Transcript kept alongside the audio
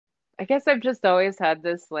I guess I've just always had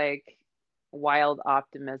this like wild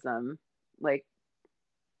optimism, like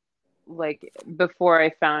like before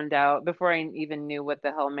I even knew what the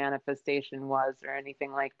hell manifestation was or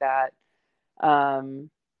anything like that. Um,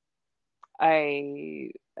 I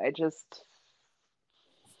just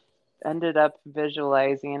ended up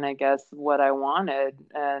visualizing, I guess, what I wanted,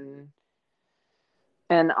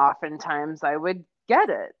 and oftentimes I would get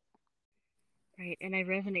it. Right. And I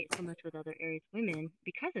resonate so much with other Aries women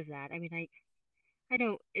because of that. I mean, I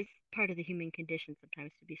know it's part of the human condition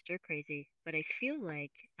sometimes to be stir crazy, but I feel like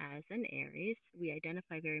as an Aries, we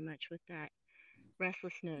identify very much with that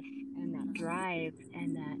restlessness and that drive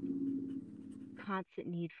and that constant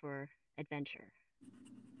need for adventure,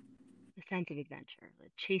 the sense of adventure, the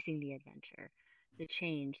chasing the adventure, the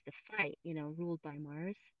change, the fight, ruled by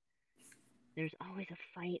Mars. There's always a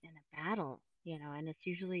fight and a battle, and it's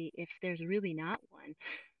usually, if there's really not one,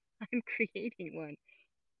 I'm creating one.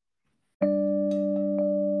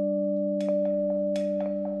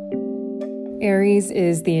 Aries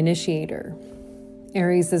is the initiator.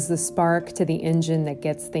 Aries is the spark to the engine that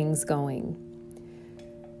gets things going.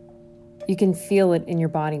 You can feel it in your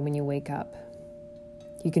body when you wake up.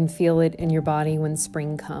 You can feel it in your body when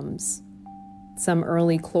spring comes. Some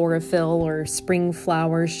early chlorophyll or spring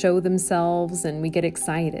flowers show themselves and we get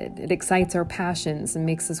excited. It excites our passions and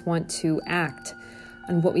makes us want to act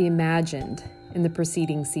on what we imagined in the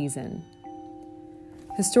preceding season.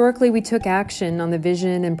 Historically, we took action on the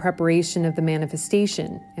vision and preparation of the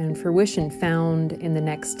manifestation and fruition found in the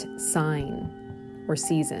next sign or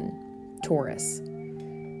season, Taurus.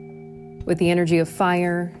 With the energy of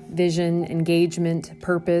fire, vision, engagement,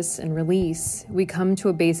 purpose, and release, we come to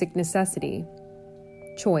a basic necessity: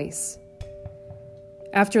 choice.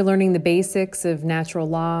 After learning the basics of natural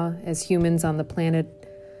law as humans on the planet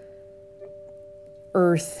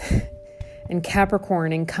Earth and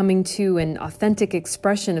Capricorn, and coming to an authentic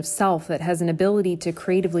expression of self that has an ability to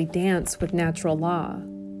creatively dance with natural law,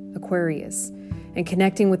 Aquarius, and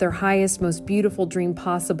connecting with our highest, most beautiful dream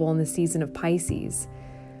possible in the season of Pisces,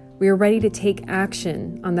 we are ready to take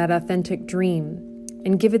action on that authentic dream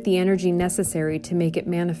and give it the energy necessary to make it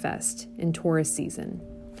manifest in Taurus season.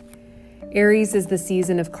 Aries is the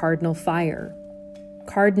season of cardinal fire.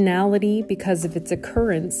 Cardinality because of its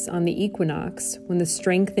occurrence on the equinox, when the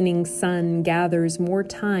strengthening sun gathers more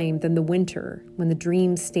time than the winter, when the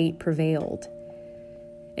dream state prevailed.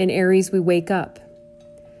 In Aries, we wake up.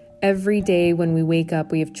 Every day when we wake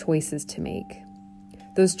up, we have choices to make.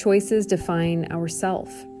 Those choices define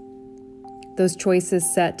ourself. Those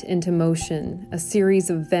choices set into motion a series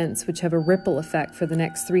of events which have a ripple effect for the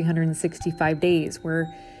next 365 days,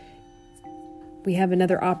 where we have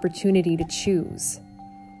another opportunity to choose.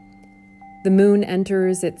 The moon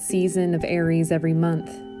enters its season of Aries every month.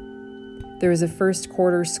 There is a first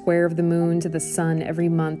quarter square of the moon to the sun every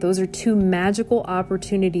month. Those are two magical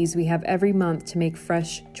opportunities we have every month to make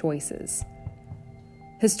fresh choices.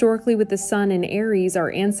 Historically, with the sun in Aries,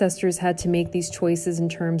 our ancestors had to make these choices in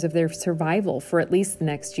terms of their survival for at least the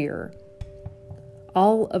next year.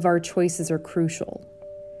 All of our choices are crucial.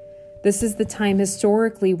 This is the time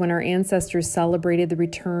historically when our ancestors celebrated the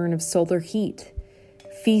return of solar heat.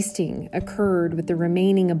 Feasting occurred with the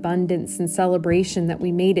remaining abundance and celebration that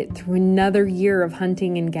we made it through another year of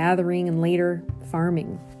hunting and gathering and later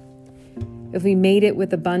farming. If we made it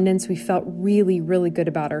with abundance, we felt really, really good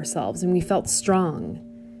about ourselves and we felt strong.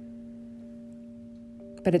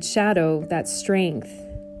 But its shadow, that strength,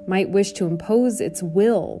 might wish to impose its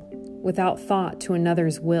will without thought to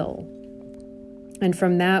another's will. And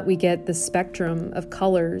from that, we get the spectrum of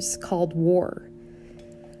colors called war.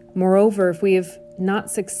 Moreover, if we have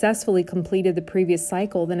not successfully completed the previous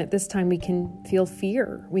cycle, then at this time we can feel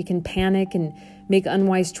fear. We can panic and make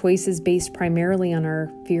unwise choices based primarily on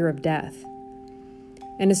our fear of death.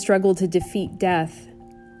 In a struggle to defeat death,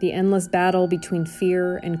 the endless battle between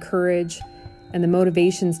fear and courage and the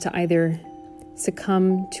motivations to either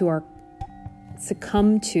succumb to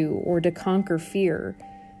or to conquer fear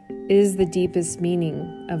is the deepest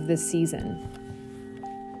meaning of this season.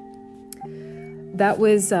 That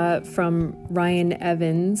was from Ryan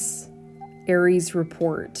Evans' Aries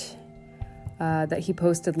report that he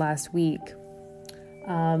posted last week.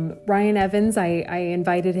 Ryan Evans, I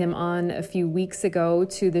invited him on a few weeks ago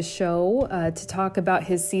to the show to talk about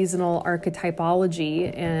his seasonal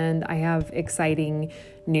archetypology, and I have exciting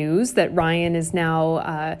news that Ryan is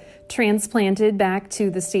now transplanted back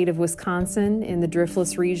to the state of Wisconsin in the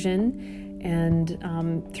Driftless region,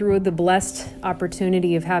 and through the blessed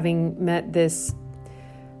opportunity of having met this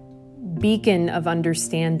beacon of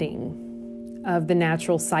understanding of the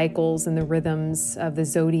natural cycles and the rhythms of the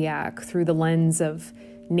zodiac through the lens of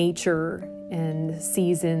nature and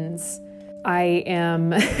seasons. I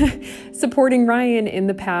am supporting Ryan in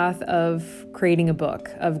the path of creating a book,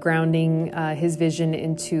 of grounding his vision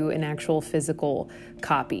into an actual physical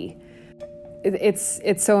copy.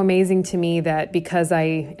 It's so amazing to me that because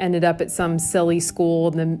I ended up at some silly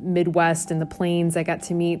school in the Midwest and the Plains, I got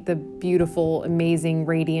to meet the beautiful, amazing,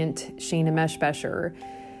 radiant Shayna Meshbesher,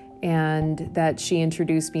 and that she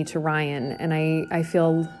introduced me to Ryan. And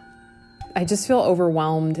I just feel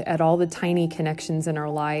overwhelmed at all the tiny connections in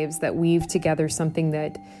our lives that weave together something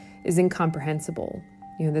that is incomprehensible.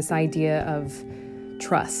 This idea of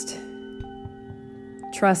trust.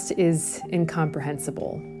 Trust is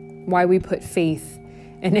incomprehensible. Why we put faith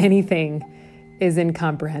in anything is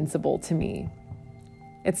incomprehensible to me.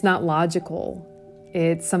 It's not logical.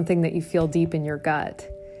 It's something that you feel deep in your gut.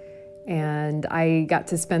 And I got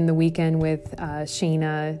to spend the weekend with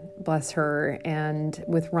Shayna, bless her, and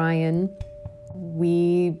with Ryan.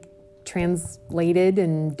 We translated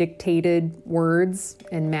and dictated words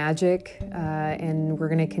and magic, and we're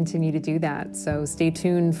going to continue to do that. So stay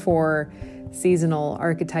tuned for Seasonal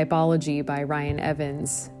Archetypology by Ryan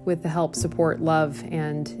Evans, with the help, support, love,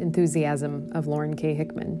 and enthusiasm of Lauren K.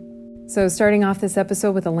 Hickman. So starting off this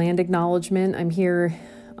episode with a land acknowledgement, I'm here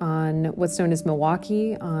on what's known as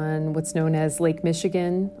Milwaukee, on what's known as Lake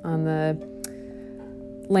Michigan, on the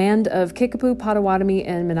land of Kickapoo, Potawatomi,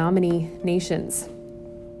 and Menominee nations.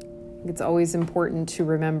 It's always important to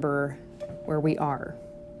remember where we are.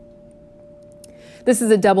 This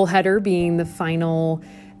is a doubleheader, being the final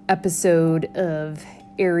episode of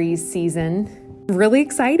Aries season. Really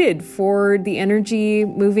excited for the energy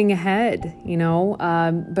moving ahead,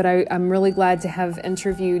 but I'm really glad to have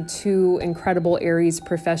interviewed two incredible Aries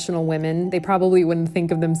professional women. They probably wouldn't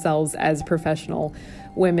think of themselves as professional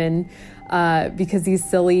women because these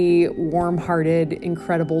silly, warm-hearted,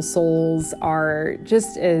 incredible souls are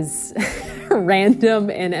just as random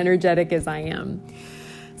and energetic as I am.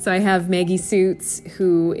 So I have Maggie Suits,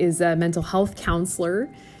 who is a mental health counselor,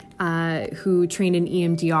 who trained in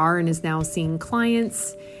EMDR and is now seeing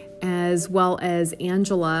clients, as well as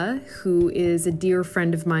Angela, who is a dear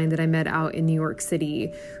friend of mine that I met out in New York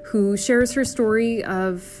City, who shares her story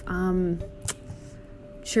of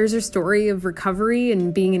recovery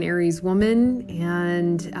and being an Aries woman,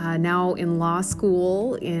 and now in law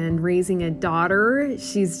school and raising a daughter.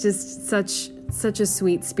 She's just such a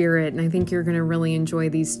sweet spirit, and I think you're going to really enjoy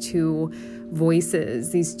these two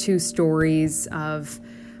voices, these two stories of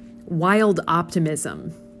wild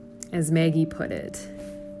optimism, as Maggie put it,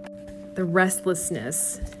 the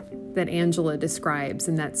restlessness that Angela describes,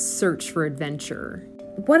 and that search for adventure.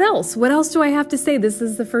 What else? What else do I have to say? This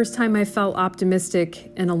is the first time I felt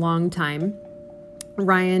optimistic in a long time.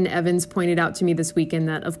 Ryan Evans pointed out to me this weekend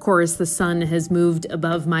that, of course, the sun has moved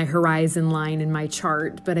above my horizon line in my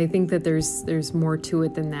chart, but I think that there's more to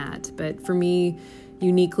it than that. But for me,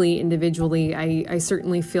 uniquely, individually, I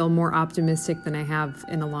certainly feel more optimistic than I have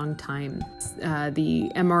in a long time.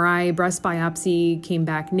 The MRI breast biopsy came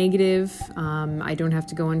back negative. I don't have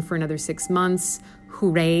to go in for another 6 months.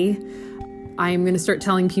 Hooray. I am going to start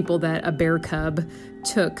telling people that a bear cub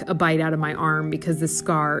took a bite out of my arm because the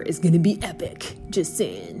scar is going to be epic. Just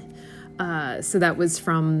saying. So that was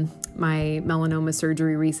from my melanoma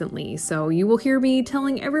surgery recently. So you will hear me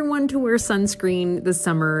telling everyone to wear sunscreen this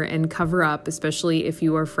summer and cover up, especially if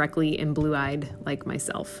you are freckly and blue-eyed like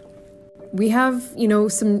myself. We have,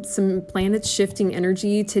 some planets shifting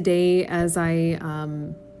energy today as I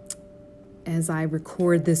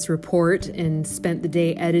record this report and spent the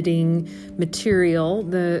day editing material.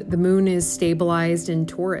 The moon is stabilized in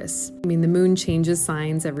Taurus. The moon changes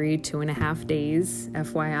signs every 2.5 days,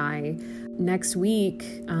 FYI. Next week,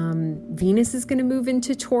 Venus is going to move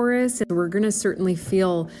into Taurus, and we're going to certainly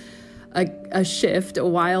feel a shift, a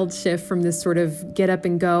wild shift from this sort of get up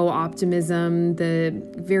and go optimism, the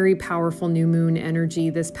very powerful new moon energy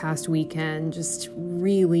this past weekend, just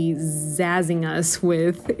really zazzing us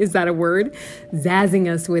with, is that a word?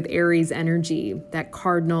 Zazzing us with Aries energy, that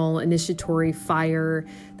cardinal initiatory fire,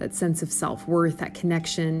 that sense of self-worth, that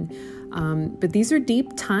connection. But these are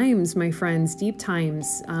deep times, my friends, deep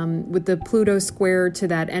times. With the Pluto square to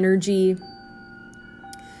that energy,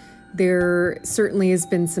 there certainly has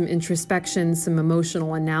been some introspection, some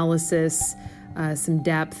emotional analysis, some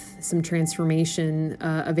depth, some transformation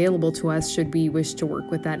available to us should we wish to work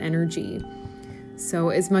with that energy. So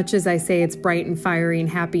as much as I say it's bright and fiery and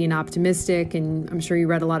happy and optimistic, and I'm sure you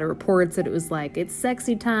read a lot of reports that it was like, it's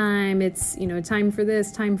sexy time, it's, time for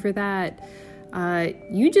this, time for that.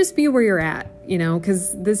 You just be where you're at,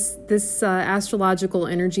 because this astrological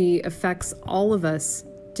energy affects all of us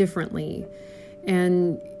differently.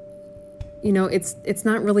 And it's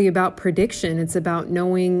not really about prediction. It's about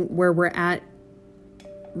knowing where we're at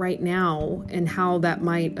right now and how that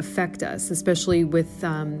might affect us, especially with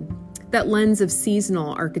that lens of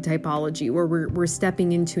seasonal archetypology, where we're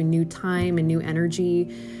stepping into a new time, a new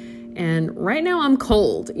energy. And right now I'm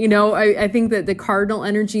cold. I think that the cardinal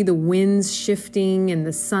energy, the winds shifting and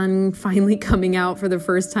the sun finally coming out for the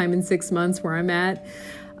first time in 6 months where I'm at,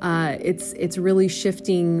 it's really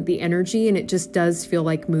shifting the energy, and it just does feel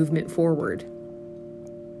like movement forward.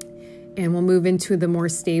 And we'll move into the more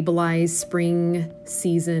stabilized spring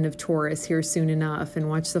season of Taurus here soon enough, and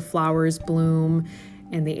watch the flowers bloom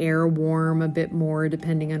and the air warm a bit more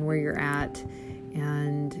depending on where you're at,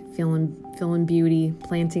 and feeling beauty,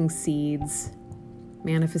 planting seeds,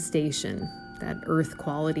 manifestation, that earth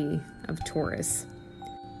quality of Taurus.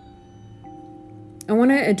 I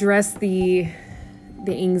want to address the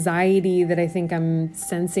anxiety that I think I'm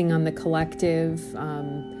sensing on the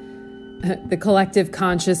collective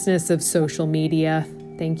consciousness of social media.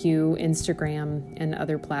 Thank you, Instagram and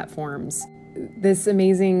other platforms. This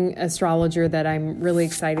amazing astrologer that I'm really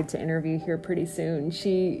excited to interview here pretty soon,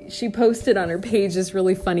 she posted on her page this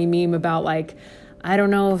really funny meme about I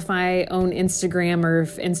don't know if I own Instagram or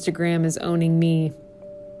if Instagram is owning me.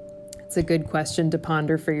 It's a good question to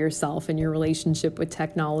ponder for yourself and your relationship with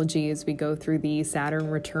technology as we go through the Saturn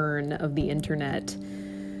return of the internet.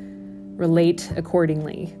 Relate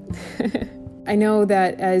accordingly. I know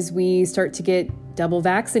that as we start to get double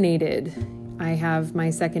vaccinated, I have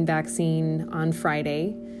my second vaccine on Friday.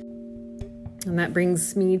 And that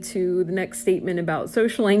brings me to the next statement about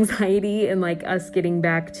social anxiety and us getting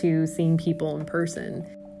back to seeing people in person.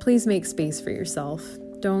 Please make space for yourself.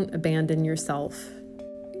 Don't abandon yourself.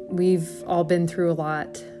 We've all been through a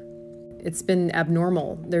lot. It's been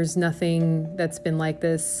abnormal. There's nothing that's been like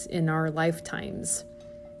this in our lifetimes.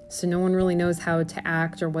 So no one really knows how to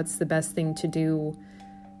act or what's the best thing to do.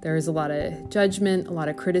 There's a lot of judgment, a lot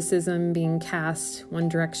of criticism being cast one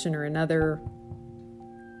direction or another.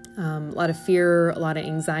 A lot of fear, a lot of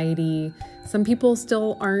anxiety. Some people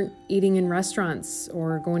still aren't eating in restaurants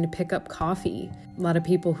or going to pick up coffee. A lot of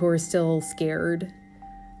people who are still scared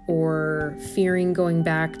or fearing going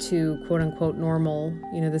back to quote unquote normal.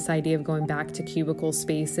 This idea of going back to cubicle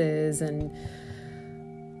spaces and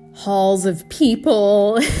halls of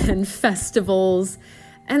people and festivals.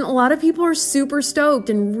 And a lot of people are super stoked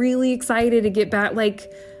and really excited to get back.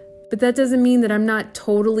 But that doesn't mean that I'm not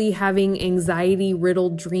totally having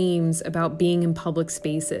anxiety-riddled dreams about being in public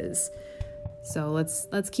spaces. So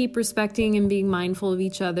let's keep respecting and being mindful of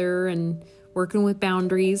each other and working with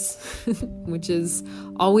boundaries, which is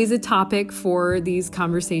always a topic for these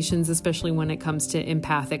conversations, especially when it comes to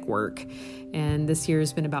empathic work. And this year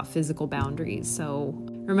has been about physical boundaries. So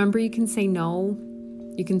remember, you can say no.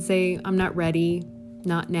 You can say, I'm not ready,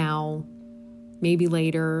 not now, maybe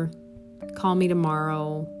later, call me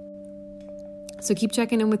tomorrow. So keep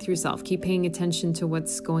checking in with yourself. Keep paying attention to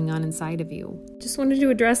what's going on inside of you. Just wanted to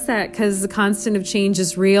address that because the constant of change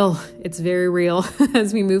is real. It's very real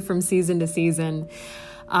as we move from season to season.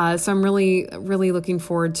 So I'm really, really looking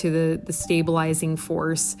forward to the stabilizing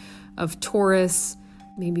force of Taurus,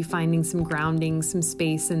 maybe finding some grounding, some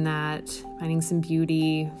space in that, finding some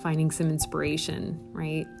beauty, finding some inspiration,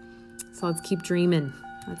 right? So let's keep dreaming.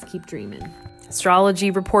 Let's keep dreaming.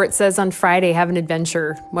 Astrology report says on Friday, have an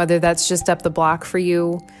adventure, whether that's just up the block for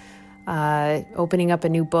you, opening up a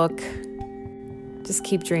new book. Just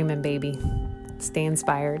keep dreaming, baby. Stay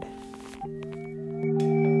inspired.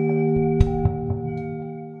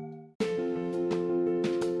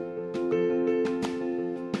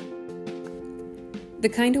 The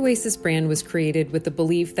Kind Oasis brand was created with the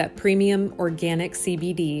belief that premium organic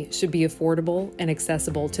CBD should be affordable and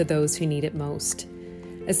accessible to those who need it most.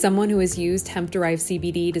 As someone who has used hemp-derived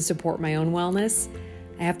CBD to support my own wellness,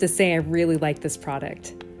 I have to say I really like this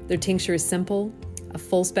product. Their tincture is simple, a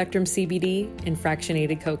full-spectrum CBD, and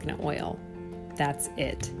fractionated coconut oil. That's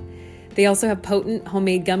it. They also have potent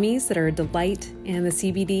homemade gummies that are a delight, and the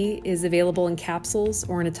CBD is available in capsules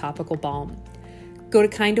or in a topical balm. Go to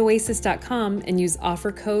kindoasis.com and use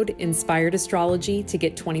offer code InspiredAstrology to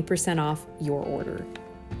get 20% off your order.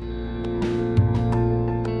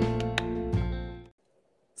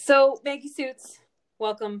 So, Maggie Suits,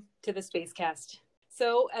 welcome to the Spacecast.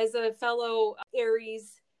 So, as a fellow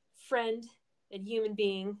Aries friend and human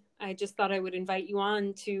being, I just thought I would invite you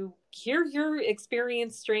on to hear your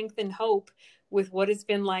experience, strength, and hope with what it's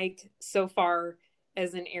been like so far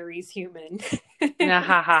as an Aries human. Ha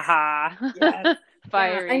ha ha. Yes.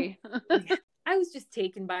 Fiery. I was just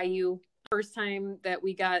taken by you. first time that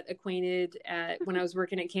we got acquainted when I was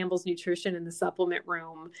working at Campbell's Nutrition in the supplement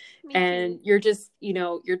room. And you're just,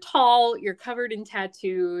 you're tall, you're covered in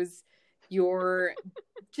tattoos, you're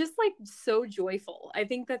just like so joyful. I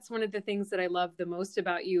think that's one of the things that I love the most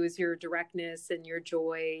about you is your directness and your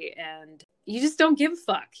joy, and you just don't give a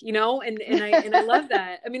fuck, and I love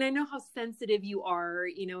that. I mean, I know how sensitive you are,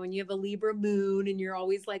 and you have a Libra moon and you're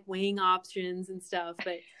always like weighing options and stuff,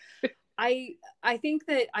 but I think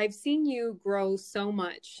that I've seen you grow so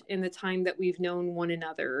much in the time that we've known one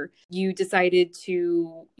another. You decided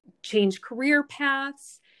to change career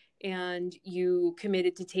paths, and you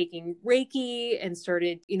committed to taking Reiki and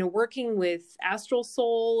started, working with Astral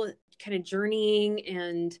Soul, kind of journeying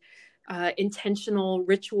and intentional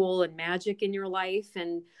ritual and magic in your life.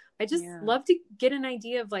 And I just love to get an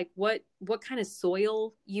idea of like what kind of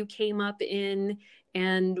soil you came up in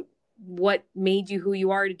and what made you who you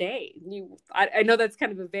are today. I know that's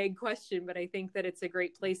kind of a vague question, but I think that it's a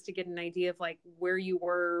great place to get an idea of like where you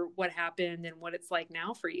were, what happened, and what it's like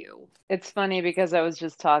now for you. It's funny because I was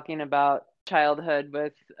just talking about childhood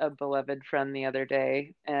with a beloved friend the other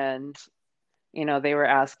day, and they were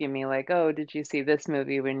asking me like, "Oh, did you see this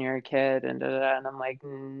movie when you were a kid?" And and I'm like,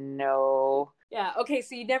 "No." Yeah. Okay.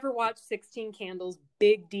 So you never watched 16 Candles?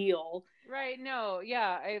 Big deal. Right. No.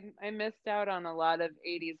 Yeah. I missed out on a lot of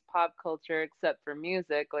 80s pop culture except for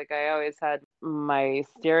music. Like I always had my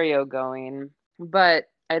stereo going, but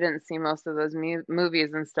I didn't see most of those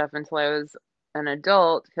movies and stuff until I was an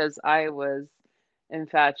adult because I was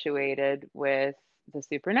infatuated with the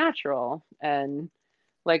supernatural. And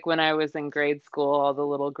like when I was in grade school, all the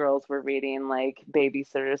little girls were reading like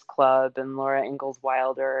Babysitter's Club and Laura Ingalls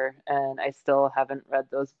Wilder, and I still haven't read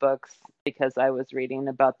those books because I was reading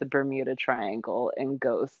about the Bermuda Triangle and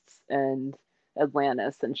ghosts and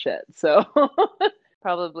Atlantis and shit. So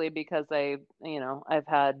probably because I've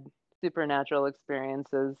had supernatural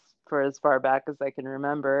experiences for as far back as I can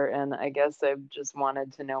remember, and I guess I've just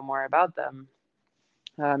wanted to know more about them.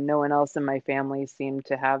 No one else in my family seemed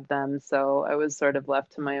to have them, so I was sort of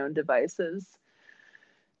left to my own devices.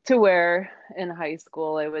 To where in high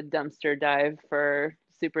school I would dumpster dive for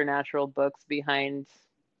supernatural books behind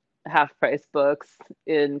half price books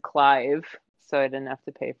in Clive, so I didn't have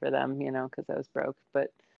to pay for them, because I was broke.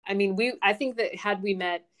 But I mean, I think that had we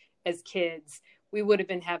met as kids, we would have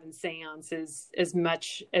been having seances as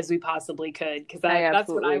much as we possibly could, because that's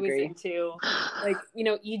what I was into. Like,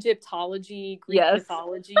 Egyptology, Greek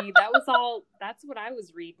mythology, that's what I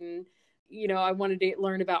was reading. I wanted to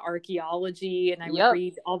learn about archaeology, and I would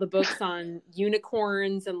read all the books on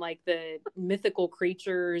unicorns and like the mythical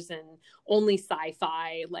creatures, and only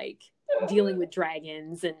sci-fi, like dealing with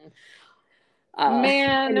dragons. And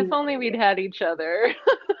man, if only we'd had each other.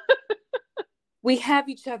 We have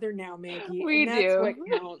each other now, Maggie. We and that's do. What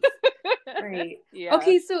counts. Right. Yeah.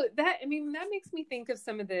 Okay, so that makes me think of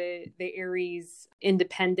some of the Aries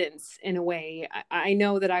independence in a way. I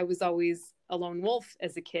know that I was always a lone wolf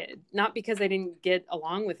as a kid, not because I didn't get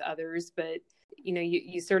along with others, but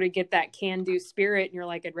you sort of get that can-do spirit, and you're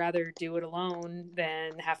like, I'd rather do it alone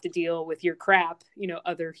than have to deal with your crap,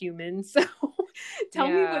 other humans. So tell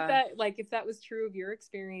me what that, like, if that was true of your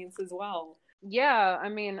experience as well. Yeah, I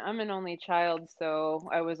mean, I'm an only child, so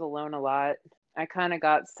I was alone a lot. I kind of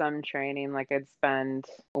got some training, like I'd spend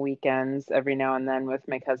weekends every now and then with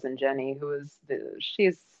my cousin Jenny,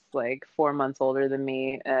 she's like 4 months older than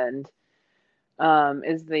me, and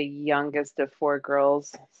is the youngest of four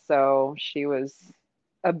girls. So she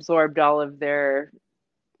absorbed all of their,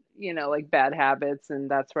 like bad habits,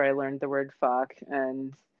 and that's where I learned the word fuck.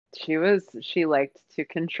 And she liked to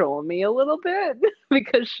control me a little bit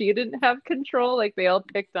because she didn't have control. Like they all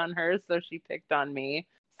picked on her, so she picked on me.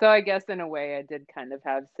 So I guess in a way I did kind of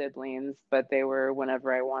have siblings, but they were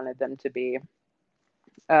whenever I wanted them to be.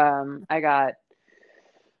 I got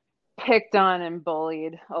picked on and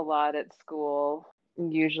bullied a lot at school,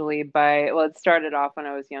 usually it started off when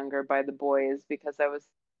I was younger by the boys because I was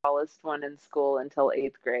the tallest one in school until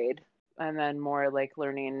 8th grade. And then more like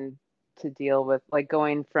learning to deal with like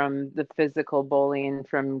going from the physical bullying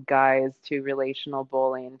from guys to relational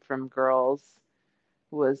bullying from girls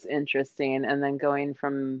was interesting. And then going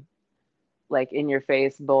from like in your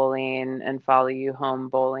face bullying and follow you home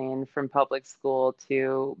bullying from public school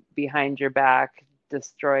to behind your back,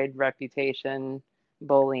 destroyed reputation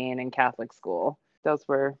bullying in Catholic school. Those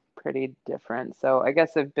were pretty different. So I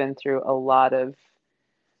guess I've been through a lot of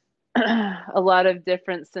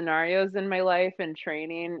different scenarios in my life and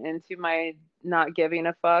training into my not giving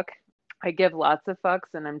a fuck. I give lots of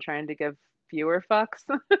fucks and I'm trying to give fewer fucks,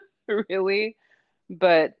 really.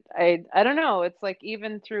 But I don't know. It's like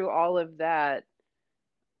even through all of that,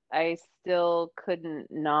 I still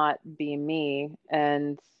couldn't not be me,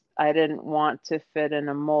 and I didn't want to fit in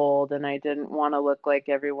a mold, and I didn't want to look like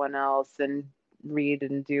everyone else and read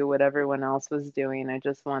and do what everyone else was doing. I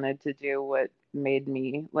just wanted to do what made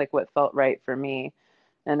me, like what felt right for me.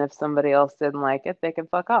 And if somebody else didn't like it, they can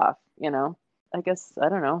fuck off, you know? I guess, I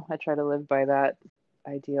don't know. I try to live by that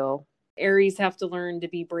ideal. Aries have to learn to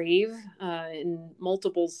be brave in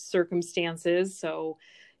multiple circumstances. So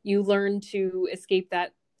you learn to escape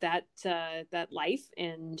that life,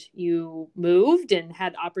 and you moved and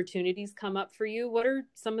had opportunities come up for you. What are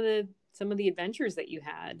some of the adventures that you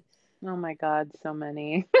had? Oh my God, so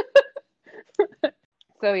many.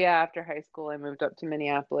 So yeah, after high school, I moved up to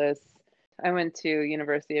Minneapolis. I went to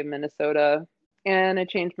University of Minnesota, and I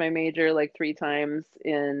changed my major like 3 times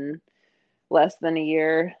in less than a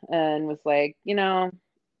year, and was like,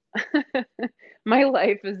 my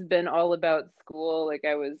life has been all about school. Like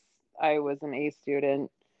I was an A student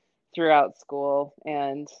throughout school,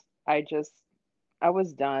 and I just I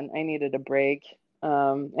was done. I needed a break.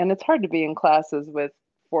 And it's hard to be in classes with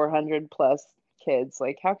 400 plus kids.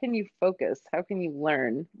 Like, how can you focus? How can you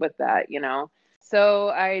learn with that? So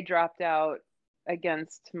I dropped out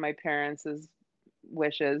against my parents'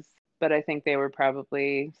 wishes, but I think they were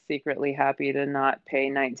probably secretly happy to not pay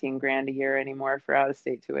 19 grand a year anymore for out of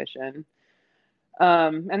state tuition.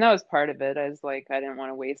 And that was part of it. I was like, I didn't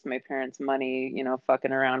want to waste my parents' money,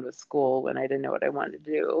 fucking around with school when I didn't know what I wanted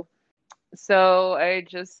to do. So I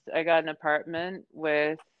got an apartment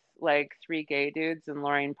with like 3 gay dudes in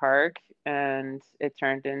Lorain Park, and it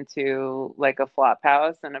turned into like a flop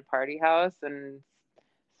house and a party house, and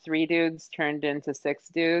 3 dudes turned into 6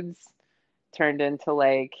 dudes, turned into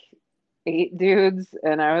like 8 dudes,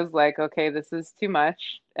 and I was like, okay, this is too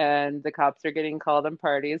much, and the cops are getting called on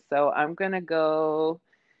parties, so I'm gonna go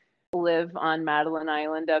live on Madeline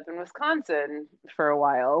Island up in Wisconsin for a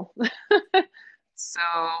while. So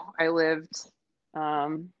I lived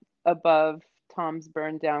um, above Tom's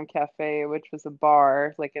Burned Down Cafe, which was a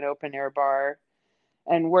bar, like an open air bar,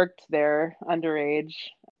 and worked there underage,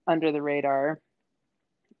 under the radar,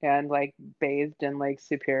 and like bathed in Lake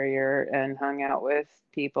Superior and hung out with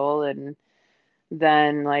people. And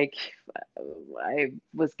then, like, I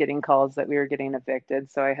was getting calls that we were getting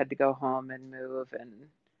evicted, so I had to go home and move. And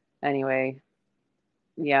anyway,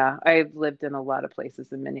 yeah, I've lived in a lot of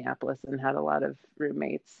places in Minneapolis and had a lot of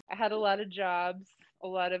roommates. I had a lot of jobs, a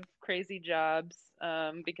lot of crazy jobs,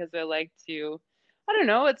 because I like to, I don't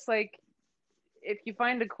know, it's like if you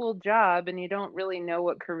find a cool job and you don't really know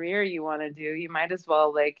what career you want to do, you might as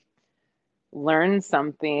well like learn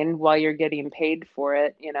something while you're getting paid for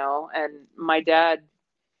it. And my dad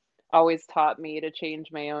always taught me to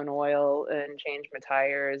change my own oil and change my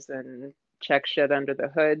tires and check shit under the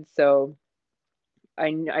hood. So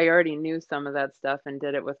I already knew some of that stuff and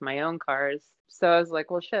did it with my own cars. So I was like,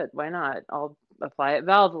 well, shit, why not? I'll apply at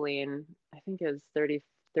Valvoline. I think it was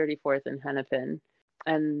 34th and Hennepin.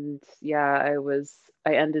 And yeah,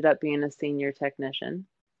 I ended up being a senior technician.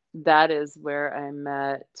 That is where I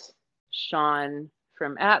met Sean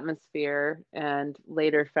from Atmosphere, and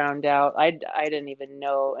later found out I didn't even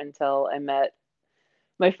know until I met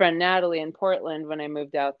my friend Natalie in Portland when I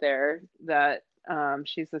moved out there that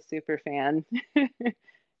she's a super fan.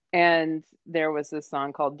 And there was this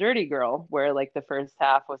song called Dirty Girl, where like the first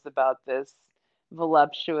half was about this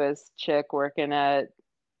voluptuous chick working at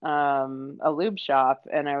a lube shop.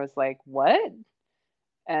 And I was like, what?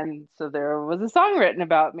 And so there was a song written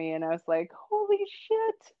about me, and I was like, holy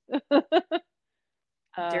shit.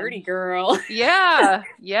 Dirty girl. Yeah, That's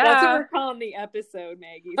what yeah. we're calling the episode,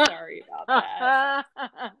 Maggie. Sorry about that.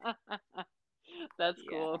 That's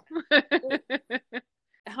Yeah. cool.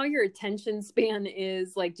 How your attention span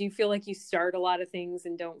is, like, do you feel like you start a lot of things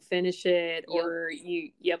and don't finish it? Yep. Or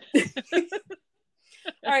yep.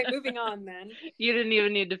 All right, moving on then. You didn't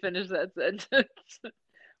even need to finish that sentence.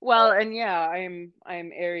 Well, and yeah, I'm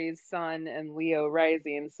Aries sun and Leo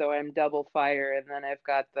rising, so I'm double fire, and then I've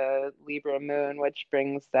got the Libra moon, which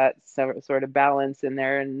brings that sort of balance in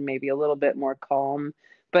there and maybe a little bit more calm.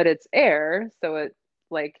 But it's air, so it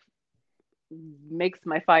like makes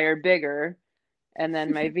my fire bigger. And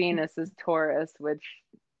then my Venus is Taurus, which,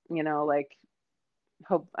 like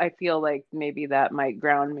I feel like maybe that might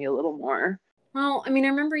ground me a little more. Well, I mean, I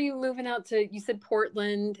remember you moving out to, you said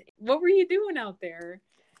Portland. What were you doing out there?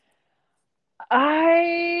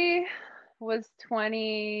 I was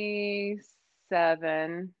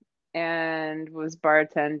 27 and was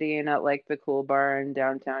bartending at like the Cool Bar in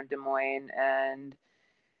downtown Des Moines. And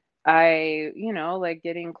like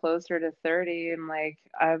getting closer to 30, and like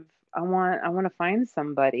I want to find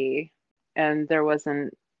somebody. And there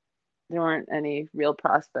wasn't there weren't any real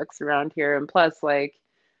prospects around here. And plus, like,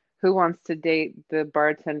 who wants to date the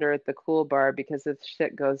bartender at the cool bar because if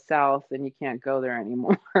shit goes south then you can't go there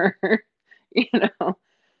anymore, you know?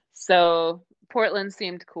 So Portland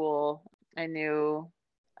seemed cool. I knew,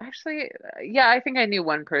 actually, yeah, I think I knew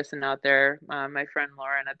one person out there, my friend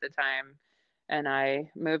Lauren at the time, and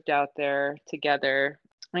I moved out there together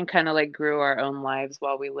and kind of like grew our own lives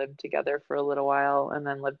while we lived together for a little while and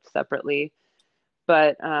then lived separately.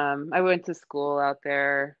 But I went to school out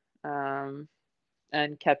there.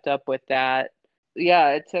 And kept up with that.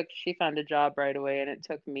 Yeah, she found a job right away and it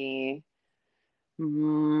took me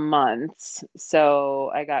months. So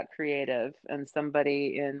I got creative and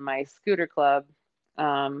somebody in my scooter club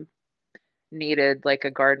um, needed like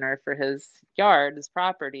a gardener for his yard, his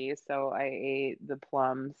property. So I ate the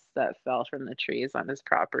plums that fell from the trees on his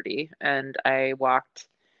property and I walked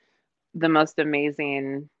the most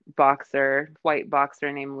amazing white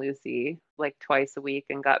boxer named Lucy, like twice a week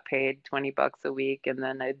and got paid $20 a week. And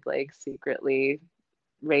then I'd like secretly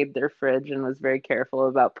raid their fridge and was very careful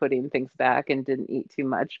about putting things back and didn't eat too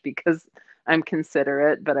much because I'm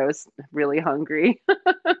considerate, but I was really hungry.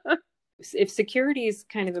 If security is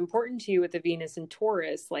kind of important to you with the Venus and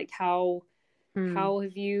Taurus, like how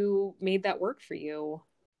have you made that work for you?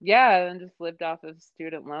 Yeah, and just lived off of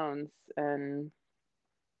student loans and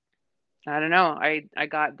I don't know. I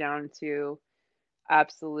got down to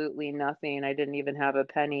absolutely nothing. I didn't even have a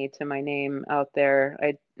penny to my name out there.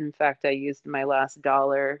 In fact, I used my last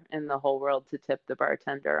dollar in the whole world to tip the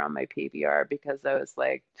bartender on my PBR because I was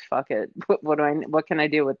like, fuck it. What can I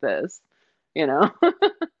do with this? You know?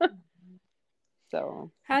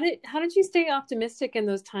 So, how did you stay optimistic in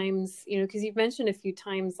those times, because you've mentioned a few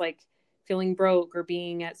times like feeling broke or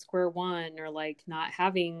being at square one or like not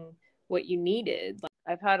having what you needed.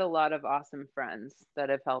 I've had a lot of awesome friends that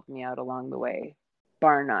have helped me out along the way,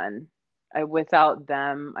 bar none. Without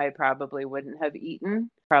them, I probably wouldn't have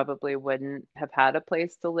eaten, probably wouldn't have had a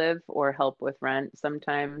place to live or help with rent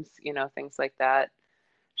sometimes, things like that,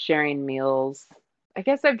 sharing meals. I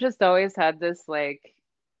guess I've just always had this like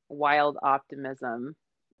wild optimism.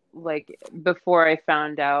 Like before I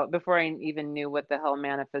even knew what the hell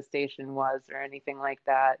manifestation was or anything like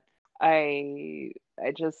that, I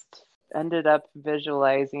just ended up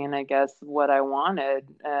visualizing, I guess, what I wanted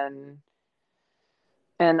and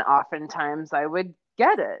oftentimes I would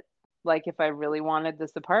get it. Like if I really wanted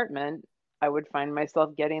this apartment, I would find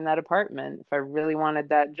myself getting that apartment. If I really wanted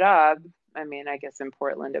that job, I mean, I guess in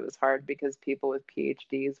Portland it was hard because people with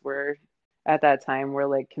PhDs were at that time were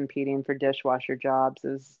like competing for dishwasher jobs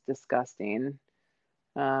is disgusting,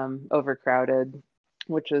 overcrowded,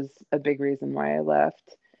 which was a big reason why I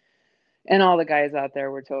left. And all the guys out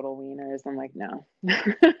there were total wieners. I'm like, no.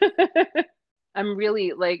 I'm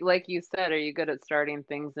really like you said, are you good at starting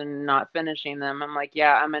things and not finishing them? I'm like,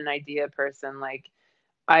 yeah, I'm an idea person. Like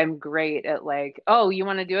I'm great at like, oh, you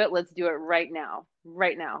want to do it? Let's do it right now,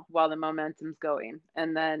 while the momentum's going.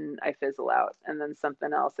 And then I fizzle out and then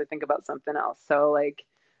something else. I think about something else. So like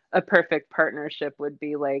a perfect partnership would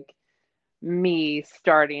be like me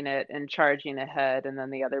starting it and charging ahead and then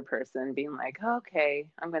the other person being like, oh, okay,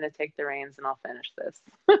 I'm going to take the reins and I'll finish this.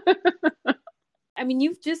 I mean,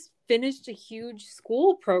 you've just finished a huge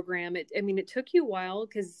school program. It took you a while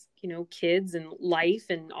because, kids and life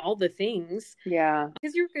and all the things. Yeah.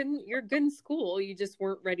 Because you're good in school. You just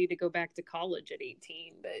weren't ready to go back to college at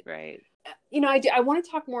 18. But, right. I want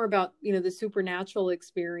to talk more about, the supernatural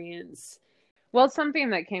experience. Well,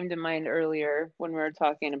 something that came to mind earlier when we were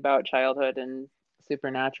talking about childhood and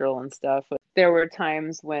supernatural and stuff, there were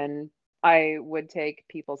times when I would take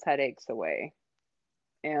people's headaches away.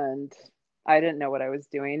 And I didn't know what I was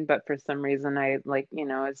doing, but for some reason I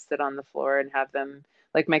I'd sit on the floor and have them,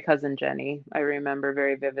 like my cousin Jenny. I remember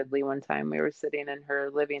very vividly one time we were sitting in her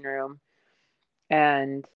living room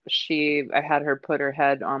and I had her put her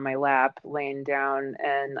head on my lap laying down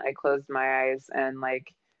and I closed my eyes and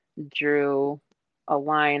like drew a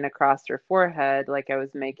line across her forehead like I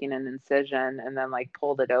was making an incision and then like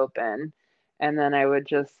pulled it open and then I would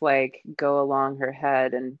just like go along her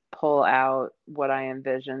head and pull out what I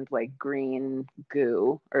envisioned like green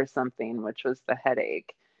goo or something, which was the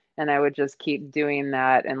headache. And I would just keep doing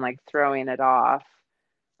that and like throwing it off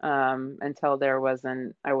until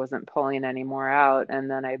I wasn't pulling any more out. And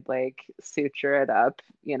then I'd like suture it up,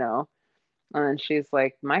 and then she's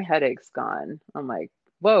like, my headache's gone. I'm like,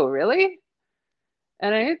 whoa, really?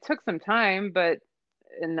 And it took some time,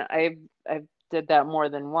 and I did that more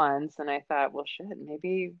than once. And I thought, well, shit,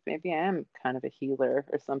 maybe I am kind of a healer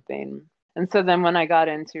or something. And so then when I got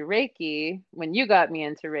into Reiki, when you got me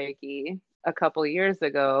into Reiki a couple years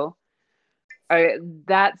ago, I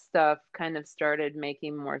that stuff kind of started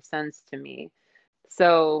making more sense to me.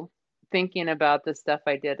 So thinking about the stuff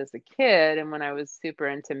I did as a kid and when I was super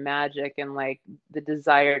into magic and like the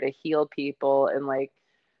desire to heal people and like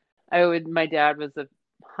my dad was a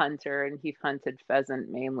hunter and he hunted pheasant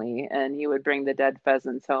mainly and he would bring the dead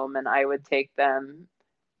pheasants home and I would take them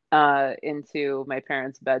into my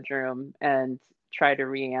parents' bedroom and try to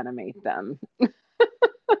reanimate them.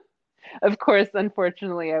 Of course,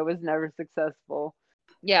 unfortunately, I was never successful.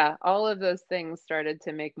 Yeah, all of those things started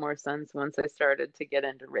to make more sense once I started to get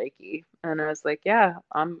into Reiki. And I was like, yeah,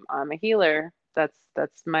 I'm a healer. That's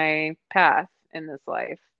my path in this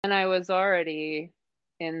life. And I was already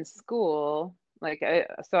in school,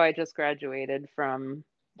 so I just graduated from,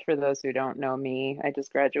 for those who don't know me, I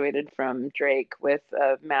just graduated from Drake with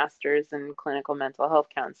a master's in clinical mental health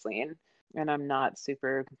counseling. And I'm not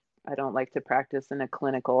super, I don't like to practice in a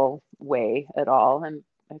clinical way at all.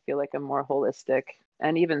 I feel like I'm more holistic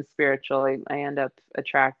and even spiritual. I end up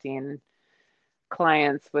attracting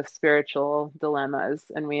clients with spiritual dilemmas,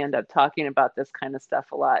 and we end up talking about this kind of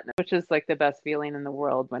stuff a lot, which is like the best feeling in the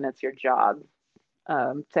world when it's your job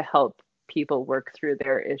to help people work through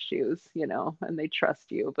their issues, and they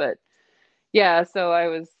trust you. But yeah, so I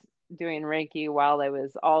was doing Reiki while I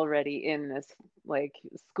was already in this like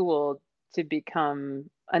school to become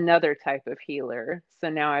another type of healer. So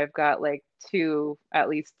now I've got like at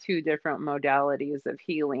least two different modalities of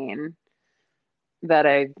healing that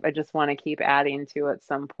I just want to keep adding to at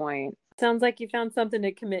some point. Sounds like you found something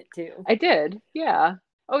to commit to. I did. Yeah.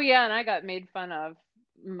 Oh yeah, and I got made fun of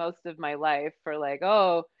most of my life for like,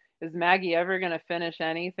 oh, is Maggie ever going to finish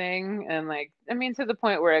anything? And like, I mean, to the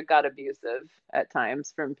point where it got abusive at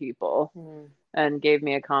times from people and gave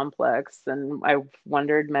me a complex. And I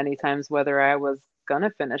wondered many times whether I was going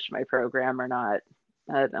to finish my program or not.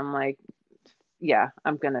 I'm like, yeah,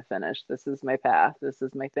 I'm going to finish. This is my path. This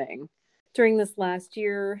is my thing. During this last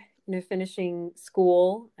year, finishing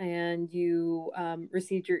school and you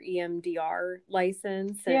received your EMDR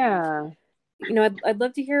license. And, yeah. I'd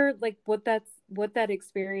love to hear like what that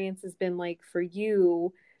experience has been like for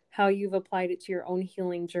you, how you've applied it to your own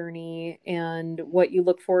healing journey and what you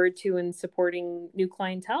look forward to in supporting new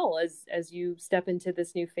clientele as you step into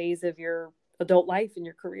this new phase of your adult life and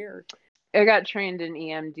your career. I got trained in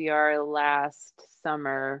EMDR last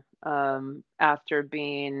summer after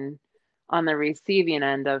being on the receiving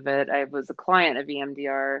end of it. I was a client of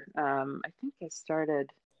EMDR. I think I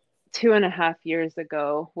started 2.5 years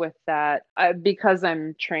ago with that because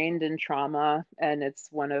I'm trained in trauma and it's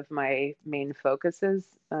one of my main focuses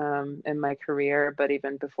in my career. But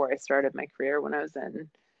even before I started my career, when I was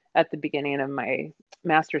at the beginning of my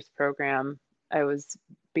master's program, I was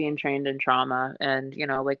being trained in trauma and,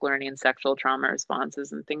 like learning sexual trauma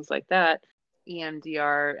responses and things like that.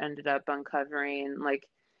 EMDR ended up uncovering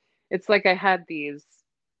it's like I had these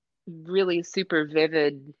really super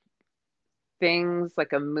vivid things,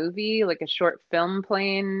 like a movie, like a short film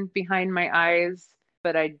playing behind my eyes,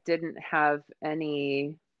 but I didn't have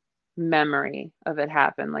any memory of it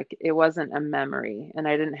happen. Like it wasn't a memory. And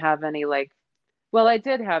I didn't have any well, I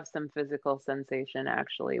did have some physical sensation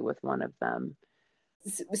actually with one of them.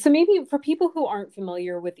 So maybe for people who aren't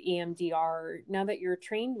familiar with EMDR, now that you're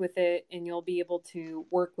trained with it and you'll be able to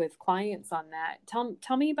work with clients on that,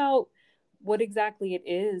 tell me about what exactly it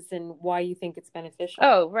is and why you think it's beneficial.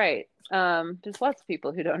 Oh, right. There's lots of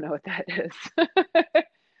people who don't know what that is.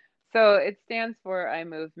 So it stands for eye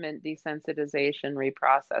movement desensitization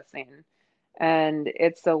reprocessing. And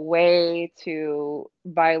it's a way to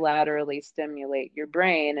bilaterally stimulate your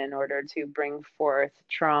brain in order to bring forth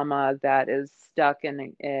trauma that is stuck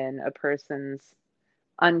in a person's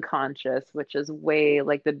unconscious, which is way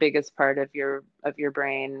like the biggest part of your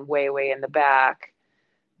brain, way in the back,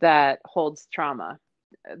 that holds trauma.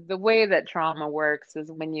 The way that trauma works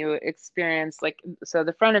is when you experience so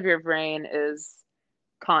the front of your brain is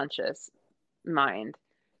conscious mind.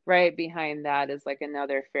 Right behind that is like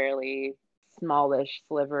another fairly smallish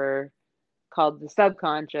sliver called the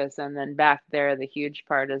subconscious, and then back there the huge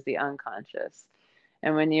part is the unconscious.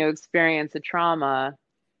 And when you experience a trauma,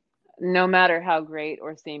 no matter how great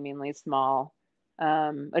or seemingly small,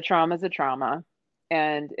 a trauma is a trauma,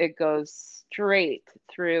 and it goes straight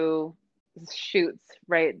through, shoots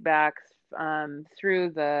right back through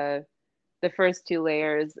the first two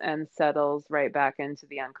layers and settles right back into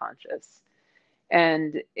the unconscious.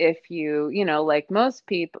 And if like most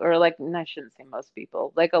people, or like, I shouldn't say most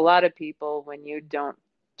people, like a lot of people, when you don't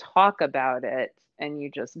talk about it and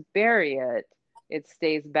you just bury it, it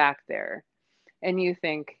stays back there. And you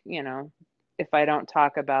think, if I don't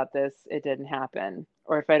talk about this, it didn't happen.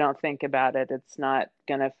 Or if I don't think about it, it's not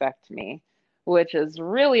going to affect me. which is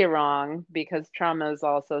really wrong because trauma is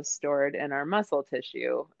also stored in our muscle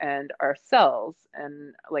tissue and our cells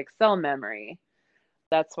and like cell memory.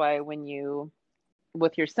 That's why when you,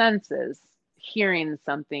 with your senses, hearing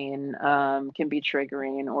something can be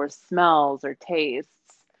triggering, or smells or tastes,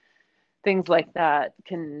 things like that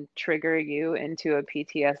can trigger you into a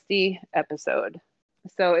PTSD episode.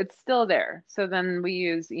 So it's still there. So then we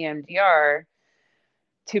use EMDR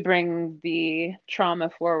to bring the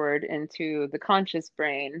trauma forward into the conscious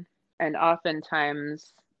brain. And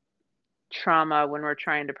oftentimes, trauma, when we're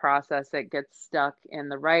trying to process it, gets stuck in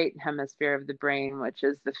the right hemisphere of the brain, which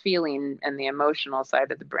is the feeling and the emotional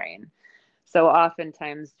side of the brain. So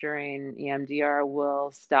oftentimes during EMDR,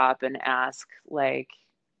 we'll stop and ask, like,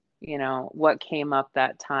 what came up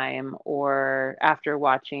that time, or after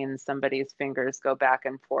watching somebody's fingers go back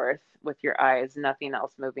and forth with your eyes, nothing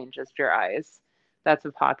else moving, just your eyes. That's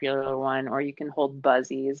a popular one. Or you can hold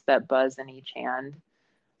buzzies that buzz in each hand.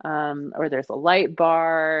 Or there's a light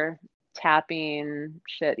bar, tapping,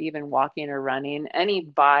 shit, even walking or running. Any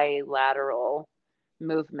bilateral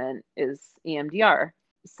movement is EMDR.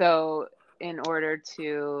 So in order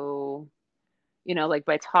to, like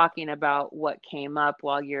by talking about what came up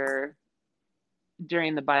while you're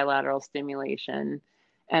during the bilateral stimulation,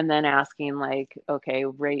 and then asking like, okay,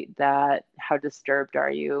 rate that, how disturbed are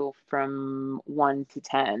you from 1 to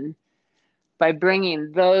 10? By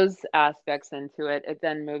bringing those aspects into it, it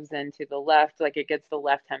then moves into the left, like it gets the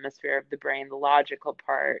left hemisphere of the brain, the logical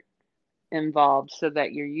part involved, so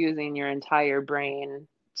that you're using your entire brain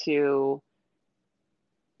to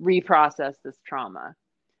reprocess this trauma.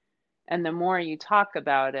 And the more you talk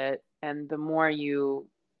about it, and the more you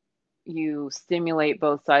stimulate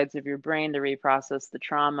both sides of your brain to reprocess the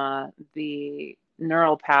trauma, the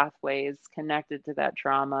neural pathways connected to that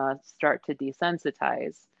trauma start to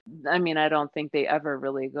desensitize. I mean, I don't think they ever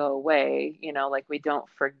really go away. Like we don't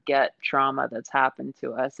forget trauma that's happened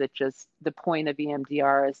to us. It just, the point of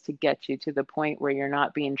EMDR is to get you to the point where you're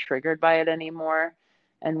not being triggered by it anymore.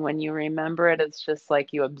 And when you remember it, it's just like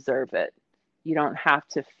you observe it. You don't have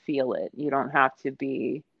to feel it. You don't have to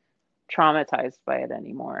be traumatized by it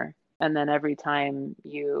anymore. And then every time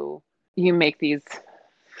you make these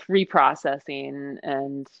reprocessing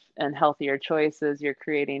and healthier choices, you're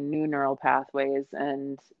creating new neural pathways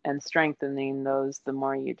and strengthening those the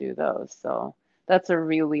more you do those. So that's a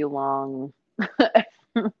really long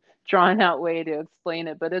drawn out way to explain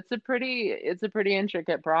it, but it's a pretty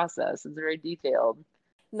intricate process. It's very detailed.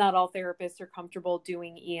 Not all therapists are comfortable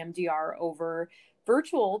doing EMDR over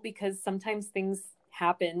virtual because sometimes things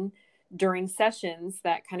happen during sessions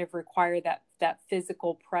that kind of require that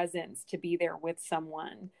physical presence to be there with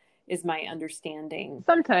someone, is my understanding.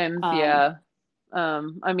 Sometimes, yeah.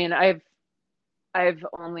 I mean, I've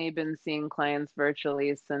only been seeing clients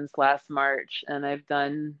virtually since last March, and I've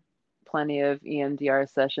done plenty of EMDR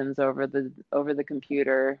sessions over the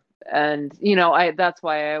computer. And that's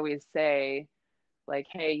why I always say, like,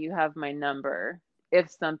 hey, you have my number.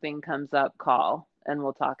 If something comes up, call and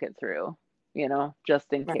we'll talk it through,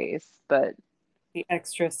 just in case. But the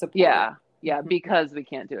extra support. Yeah, because we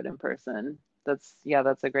can't do it in person. That's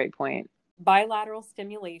a great point. Bilateral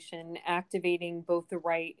stimulation, activating both the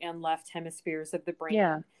right and left hemispheres of the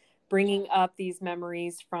brain, bringing up these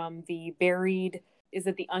memories from the buried, is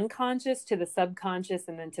it the unconscious to the subconscious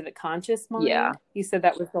and then to the conscious mind? Yeah. You said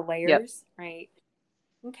that was the layers, right?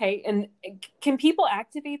 Okay. And can people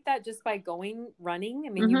activate that just by going running? I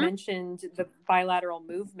mean, you mentioned the bilateral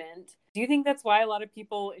movement. Do you think that's why a lot of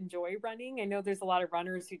people enjoy running? I know there's a lot of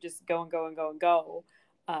runners who just go and go and go and go.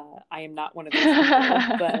 I am not one of those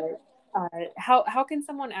people, but how can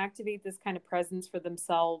someone activate this kind of presence for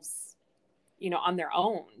themselves, on their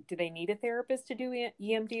own? Do they need a therapist to do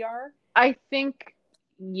EMDR? I think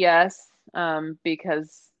yes,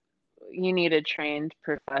 because you need a trained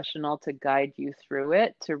professional to guide you through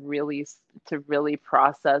it, to really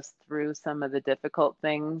process through some of the difficult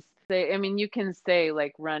things. I mean, you can say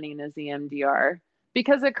like running is EMDR,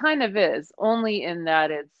 because it kind of is, only in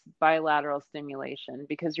that it's bilateral stimulation,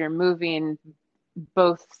 because you're moving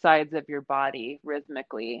both sides of your body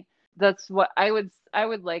rhythmically. That's what I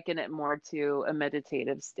would liken it more to, a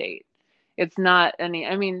meditative state. It's not any,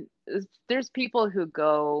 I mean, there's people who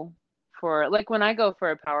go for, like when I go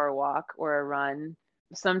for a power walk or a run,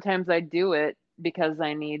 sometimes I do it because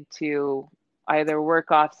I need to either work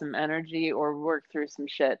off some energy or work through some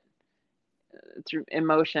shit, through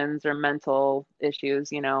emotions or mental issues,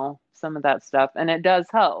 some of that stuff. And it does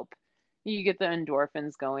help. You get the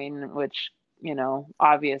endorphins going, which,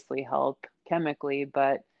 obviously help chemically.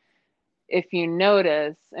 But if you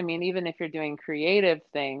notice, I mean, even if you're doing creative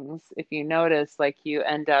things, if you notice, like you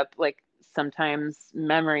end up like, sometimes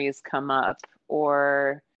memories come up,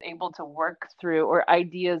 or able to work through, or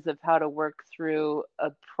ideas of how to work through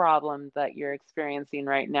a problem that you're experiencing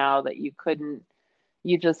right now that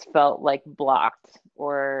you just felt like blocked,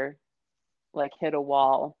 or like hit a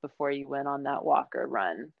wall before you went on that walk or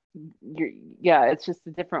run. You're, yeah, it's just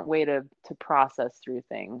a different way to process through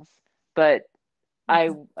things. But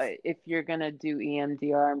if you're gonna do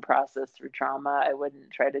EMDR and process through trauma, I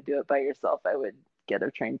wouldn't try to do it by yourself. I would get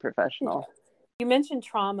a trained professional. You mentioned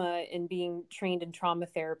trauma and being trained in trauma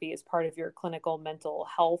therapy as part of your clinical mental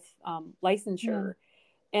health licensure.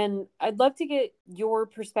 Yeah. And I'd love to get your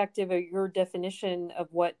perspective or your definition of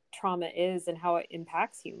what trauma is and how it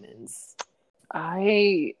impacts humans.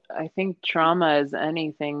 I think trauma is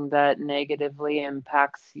anything that negatively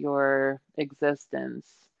impacts your existence.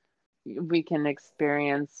 We can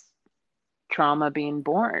experience trauma being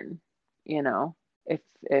born,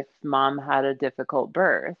 if mom had a difficult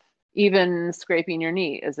birth. Even scraping your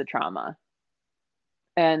knee is a trauma.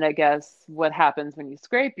 And I guess what happens when you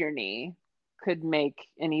scrape your knee could make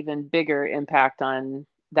an even bigger impact on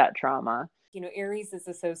that trauma. Aries is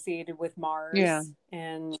associated with Mars. Yeah.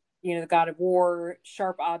 And, the god of war,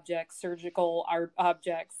 sharp objects, surgical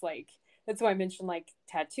objects. Like, that's why I mentioned like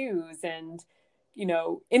tattoos and,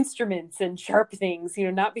 instruments and sharp things,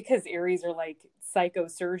 not because Aries are like psycho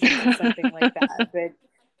surgeons or something like that,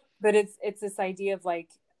 but it's this idea of like,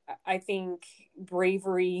 I think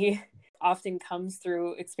bravery often comes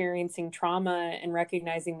through experiencing trauma and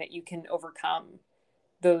recognizing that you can overcome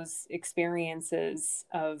those experiences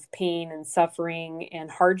of pain and suffering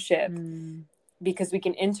and hardship because we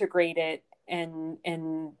can integrate it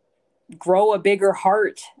and grow a bigger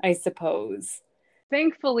heart, I suppose.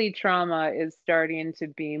 Thankfully, trauma is starting to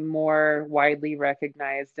be more widely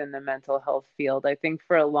recognized in the mental health field. I think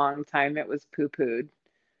for a long time it was poo-pooed.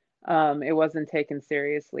 It wasn't taken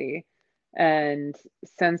seriously. And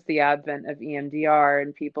since the advent of EMDR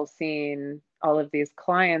and people seeing all of these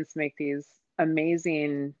clients make these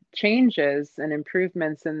amazing changes and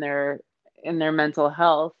improvements in their mental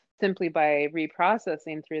health simply by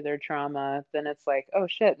reprocessing through their trauma, then it's like, oh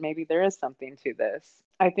shit, maybe there is something to this.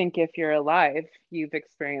 I think if you're alive, you've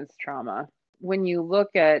experienced trauma. When you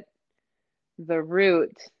look at the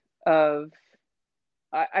root of,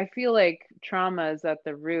 I feel like trauma is at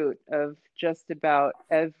the root of just about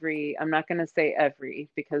every, I'm not going to say every,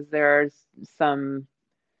 because there are some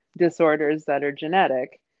disorders that are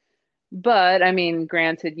genetic. But I mean,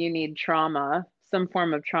 granted, you need trauma, some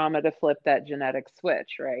form of trauma to flip that genetic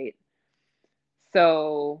switch, right?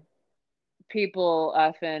 So people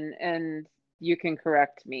often, and you can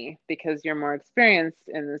correct me because you're more experienced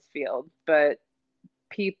in this field, but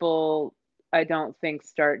people, I don't think,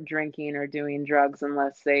 start drinking or doing drugs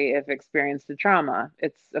unless they have experienced a trauma.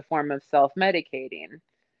 It's a form of self-medicating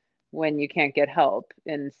when you can't get help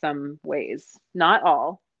in some ways. Not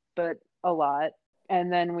all, but a lot.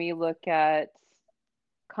 And then we look at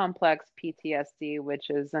complex PTSD, which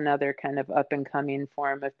is another kind of up and coming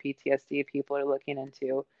form of PTSD people are looking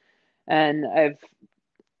into. And I've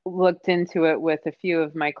looked into it with a few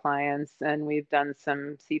of my clients, and we've done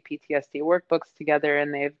some CPTSD workbooks together,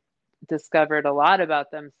 and they've discovered a lot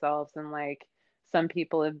about themselves. And like, some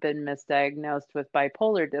people have been misdiagnosed with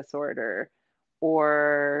bipolar disorder,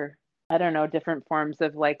 or I don't know, different forms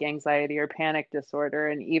of like anxiety or panic disorder,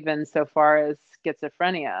 and even so far as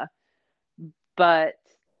schizophrenia. But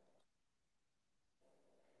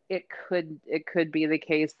it could be the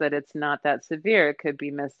case that it's not that severe. It could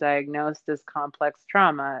be misdiagnosed as complex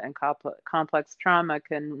trauma, and complex trauma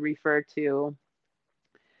can refer to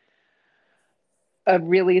a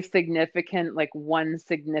really significant, like one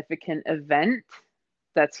significant event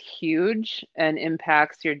that's huge and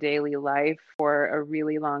impacts your daily life for a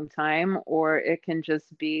really long time, or it can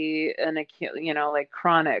just be an acute, like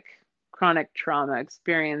chronic trauma,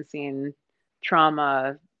 experiencing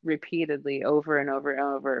trauma repeatedly over and over and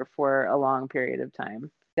over for a long period of time.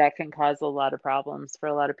 That can cause a lot of problems for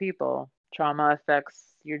a lot of people. Trauma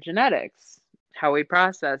affects your genetics, how we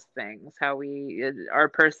process things, our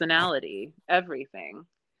personality, everything.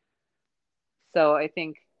 So I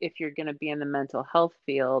think if you're going to be in the mental health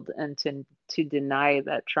field and to deny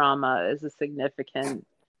that trauma is a significant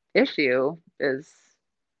issue is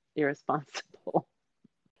irresponsible.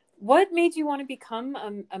 What made you want to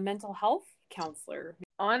become a mental health counselor?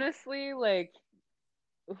 Honestly, like,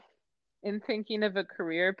 in thinking of a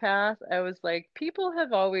career path, I was like, people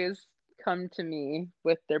have always come to me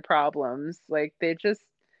with their problems. Like,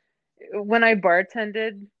 when I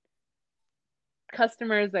bartended,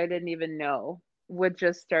 customers I didn't even know would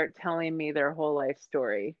just start telling me their whole life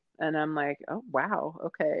story. And I'm like, oh, wow,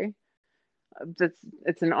 okay.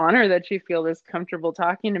 it's an honor that you feel this comfortable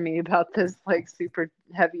talking to me about this like super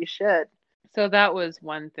heavy shit. So that was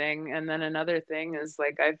one thing. And then another thing is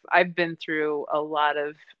like I've been through a lot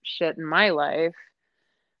of shit in my life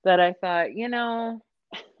that I thought,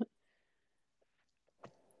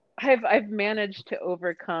 I've managed to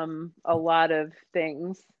overcome a lot of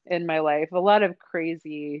things in my life, a lot of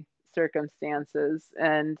crazy circumstances,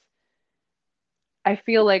 and I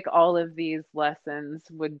feel like all of these lessons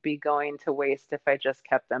would be going to waste if I just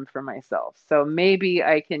kept them for myself. So maybe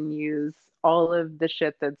I can use all of the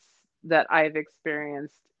shit that I've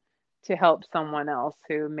experienced to help someone else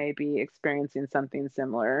who may be experiencing something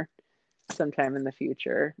similar sometime in the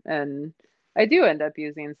future. And I do end up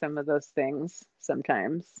using some of those things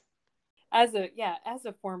sometimes. As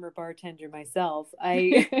a former bartender myself,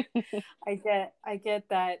 I I get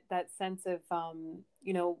that sense of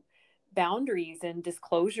boundaries and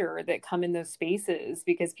disclosure that come in those spaces,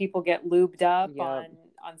 because people get lubed up Yep.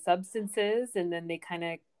 on substances, and then they kind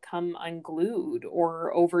of come unglued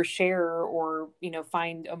or overshare, or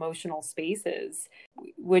find emotional spaces,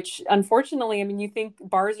 which unfortunately, I mean, you think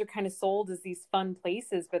bars are kind of sold as these fun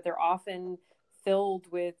places, but they're often filled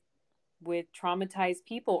with traumatized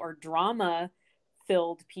people or drama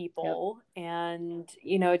filled people. Yep. And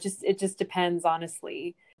it just depends,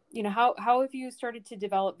 honestly. How have you started to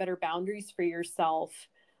develop better boundaries for yourself?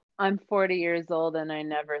 I'm 40 years old, and I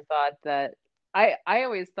never thought that I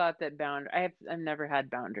always thought that I've never had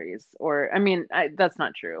boundaries. Or I mean, that's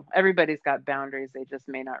not true. Everybody's got boundaries, they just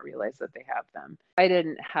may not realize that they have them. I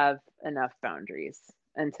didn't have enough boundaries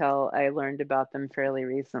until I learned about them fairly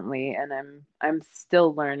recently, and I'm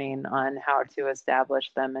still learning on how to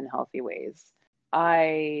establish them in healthy ways.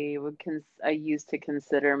 I used to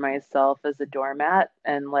consider myself as a doormat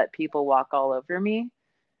and let people walk all over me,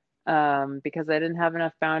 because I didn't have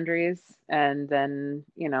enough boundaries. And then,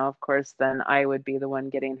 of course, then I would be the one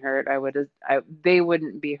getting hurt. They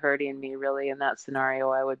wouldn't be hurting me really in that scenario.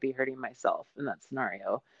 I would be hurting myself in that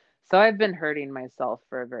scenario. So I've been hurting myself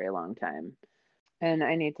for a very long time. And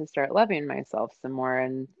I need to start loving myself some more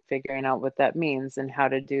and figuring out what that means and how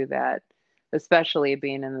to do that, especially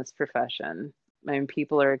being in this profession. I mean,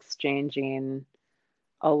 people are exchanging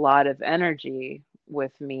a lot of energy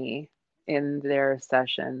with me in their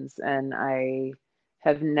sessions, and I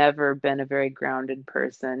have never been a very grounded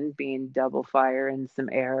person, being double fire and some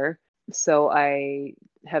air. So I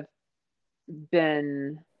have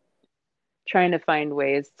been trying to find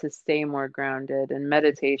ways to stay more grounded, and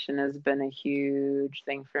meditation has been a huge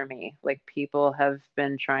thing for me. Like, people have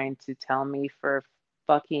been trying to tell me for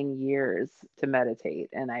fucking years to meditate,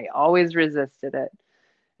 and I always resisted it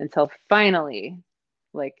until finally,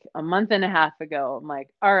 like a month and a half ago, I'm like,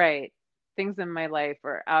 all right, things in my life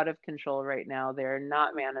are out of control right now. They're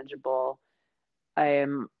not manageable. I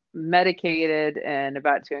am medicated and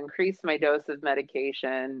about to increase my dose of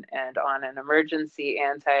medication and on an emergency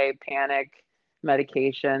anti-panic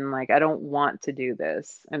medication. Like, I don't want to do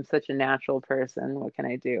this. I'm such a natural person. What can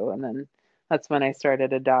I do? And then that's when I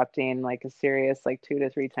started adopting like a serious, like 2 to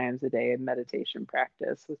 3 times a day meditation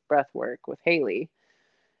practice with breath work with Haley.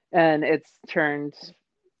 And it's turned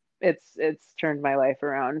my life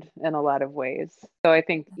around in a lot of ways. So I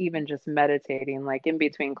think even just meditating, like in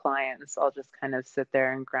between clients, I'll just kind of sit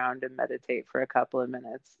there and ground and meditate for a couple of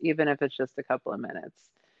minutes, even if it's just a couple of minutes,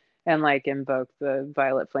 and like invoke the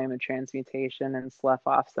violet flame of transmutation and slough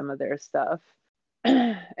off some of their stuff.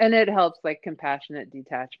 And it helps, like compassionate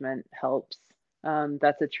detachment helps.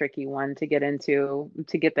 That's a tricky one to get into,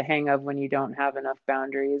 to get the hang of when you don't have enough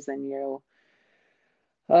boundaries and you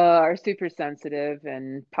are super sensitive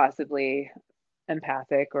and possibly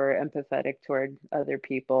empathic or empathetic toward other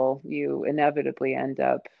people. You inevitably end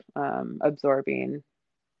up absorbing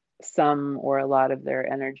some or a lot of their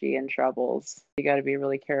energy and troubles. You got to be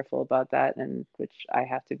really careful about that, and which I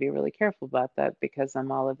have to be really careful about that because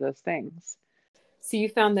I'm all of those things. So you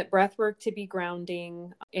found that breath work to be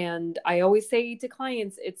grounding. And I always say to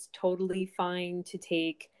clients, it's totally fine to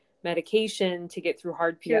take medication to get through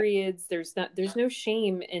hard periods. Yep. There's no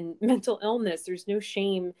shame in mental illness. There's no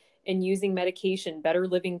shame in using medication, better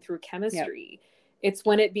living through chemistry. Yep. It's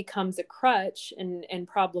when it becomes a crutch and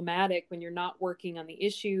problematic, when you're not working on the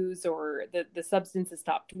issues or the substance has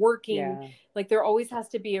stopped working. Yeah. Like, there always has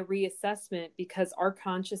to be a reassessment, because our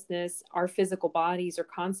consciousness, our physical bodies are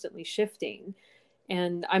constantly shifting.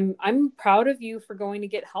 And I'm proud of you for going to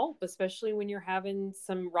get help, especially when you're having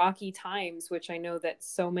some rocky times, which I know that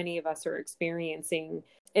so many of us are experiencing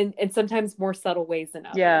in sometimes more subtle ways than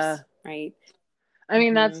others. Yeah. Right. I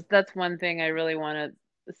mean, that's one thing I really want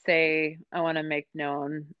to say, I want to make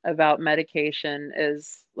known about medication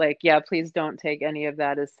is like, yeah, please don't take any of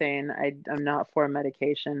that as saying I'm not for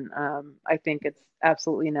medication. I think it's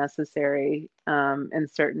absolutely necessary in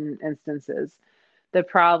certain instances. The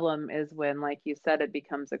problem is when, like you said, it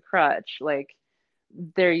becomes a crutch. Like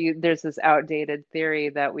there's this outdated theory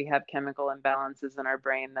that we have chemical imbalances in our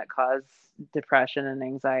brain that cause depression and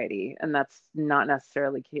anxiety, and that's not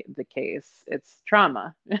necessarily the case. It's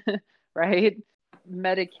trauma, right?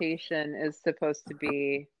 Medication is supposed to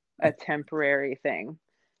be a temporary thing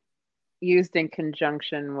used in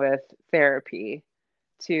conjunction with therapy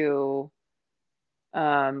to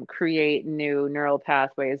create new neural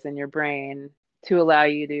pathways in your brain to allow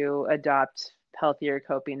you to adopt healthier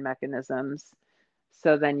coping mechanisms.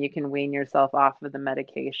 So then you can wean yourself off of the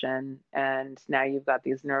medication, and now you've got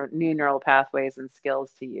these new neural pathways and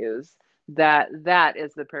skills to use. That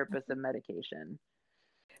is the purpose of medication.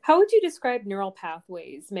 How would you describe neural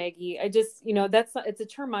pathways, Maggie? I just, it's a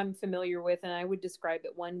term I'm familiar with, and I would describe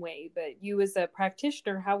it one way, but you as a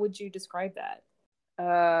practitioner, how would you describe that?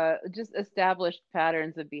 Just established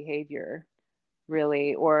patterns of behavior,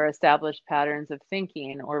 really, or established patterns of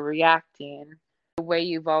thinking or reacting. The way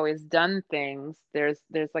you've always done things, there's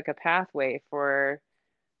like a pathway for,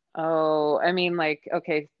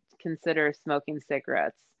 okay, consider smoking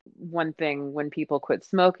cigarettes. One thing when people quit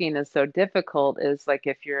smoking is so difficult is like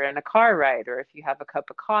if you're in a car ride or if you have a cup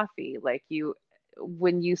of coffee,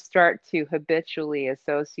 when you start to habitually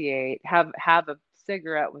associate, have a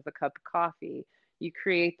cigarette with a cup of coffee, you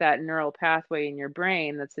create that neural pathway in your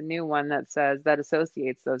brain that's a new one that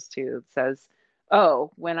associates those two. It says,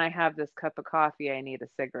 oh, when I have this cup of coffee, I need a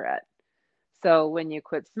cigarette. So when you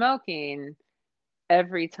quit smoking,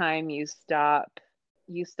 every time you stop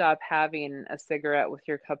having a cigarette with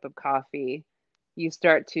your cup of coffee, you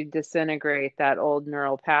start to disintegrate that old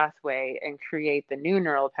neural pathway and create the new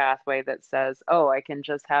neural pathway that says, oh, I can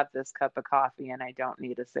just have this cup of coffee and I don't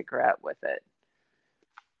need a cigarette with it.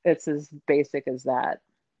 It's as basic as that.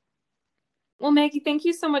 Well, Maggie, thank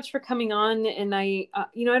you so much for coming on. And I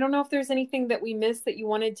don't know if there's anything that we missed that you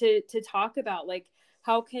wanted to talk about. Like,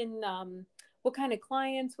 how can, what kind of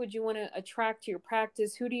clients would you want to attract to your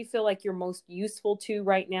practice? Who do you feel like you're most useful to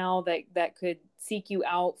right now that could seek you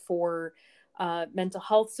out for mental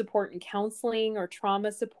health support and counseling or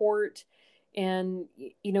trauma support? And,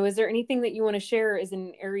 is there anything that you want to share as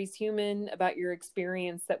an Aries human about your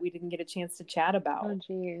experience that we didn't get a chance to chat about? Oh,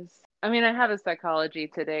 geez. I mean, I have a Psychology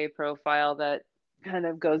Today profile that kind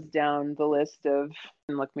of goes down the list of,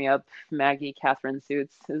 and look me up, Maggie Catherine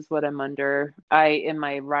Suits is what I'm under. In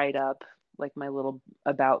my write-up, like my little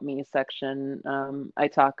about me section, I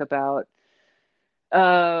talk about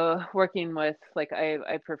working with, like,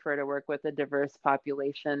 I prefer to work with a diverse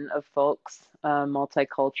population of folks,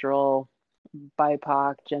 multicultural,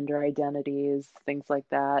 BIPOC, gender identities, things like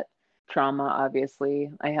that. Trauma,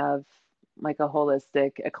 obviously. I have like a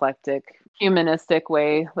holistic, eclectic, humanistic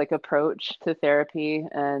way, like approach to therapy.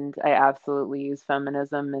 And I absolutely use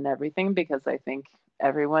feminism in everything because I think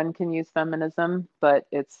everyone can use feminism, but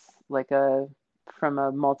it's like from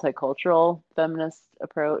a multicultural feminist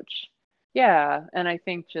approach. Yeah. And I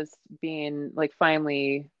think just being like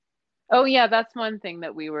finally, oh yeah, that's one thing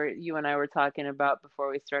that you and I were talking about before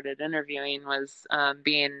we started interviewing was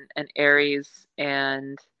being an Aries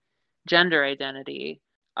and gender identity.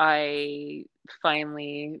 I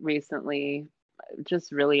finally recently,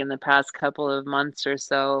 just really in the past couple of months or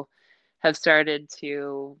so, have started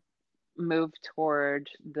to move toward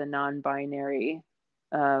the non-binary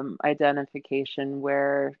identification,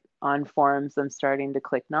 where on forums I'm starting to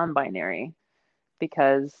click non-binary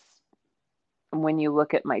because when you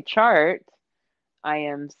look at my chart, I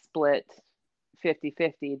am split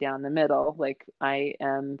 50-50 down the middle. Like I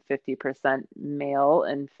am 50% male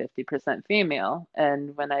and 50% female.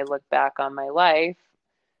 And when I look back on my life,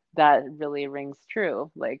 that really rings true.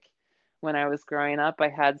 Like when I was growing up, I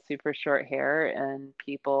had super short hair and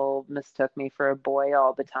people mistook me for a boy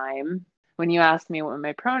all the time. When you asked me what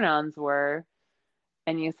my pronouns were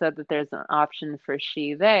and you said that there's an option for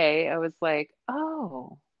she, they, I was like,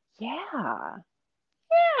 oh, yeah.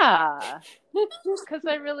 Yeah. Because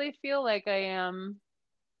I really feel like I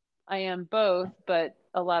am both, but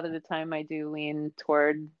a lot of the time I do lean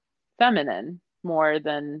toward feminine more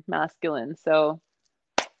than masculine. So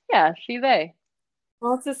yeah, she, they.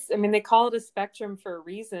 Well, it's just, I mean, they call it a spectrum for a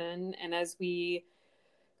reason. And as we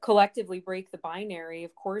collectively break the binary,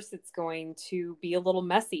 of course, it's going to be a little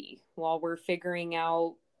messy while we're figuring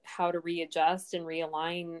out how to readjust and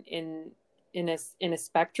realign in a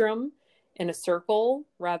spectrum, in a circle,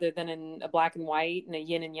 rather than in a black and white and a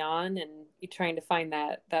yin and yang, and you're trying to find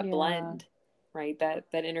that blend. right? That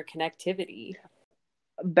interconnectivity.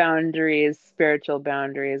 Boundaries, spiritual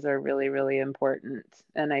boundaries are really, really important.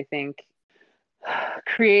 And I think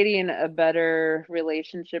creating a better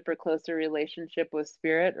relationship or closer relationship with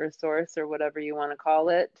spirit or source or whatever you want to call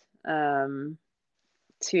it,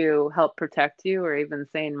 to help protect you, or even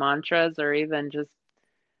saying mantras, or even just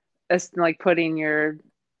like putting your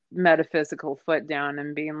metaphysical foot down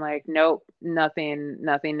and being like, nope, nothing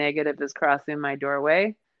negative is crossing my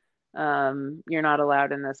doorway. You're not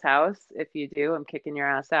allowed in this house. If you do, I'm kicking your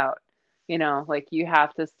ass out. Like, you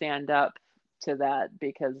have to stand up to that,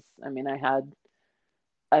 because I mean, I had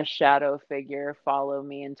a shadow figure follow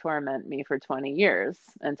me and torment me for 20 years,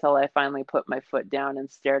 until I finally put my foot down and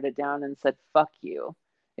stared it down and said, fuck you.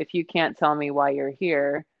 If you can't tell me why you're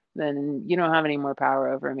here, then you don't have any more power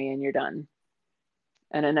over me, and you're done.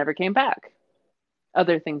 And it never came back.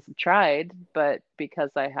 Other things have tried, but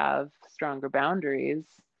because I have stronger boundaries,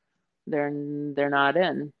 they're not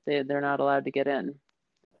in. They're not allowed to get in.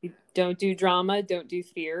 You don't do drama, don't do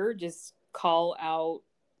fear, just call out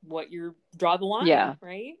what you're, draw the line, Yeah.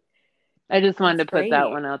 right? I just wanted That's to put that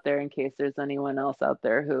great. one out there in case there's anyone else out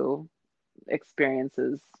there who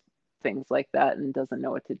experiences things like that and doesn't know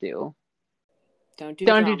what to do. Don't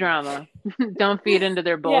do drama. Don't feed into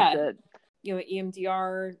their bullshit. Yeah.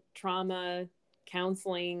 EMDR, trauma,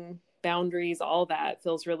 counseling, boundaries, all that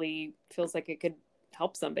feels like it could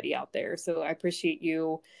help somebody out there. So I appreciate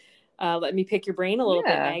you letting me pick your brain a little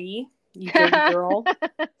bit, Maggie. You dirty girl.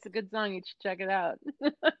 It's a good song. You should check it out.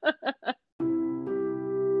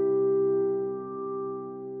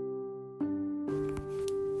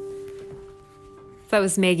 That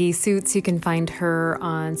was Maggie Suits. You can find her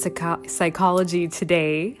on Psychology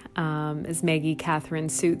Today as Maggie Catherine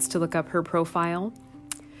Suits to look up her profile.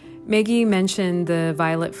 Maggie mentioned the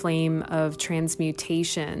violet flame of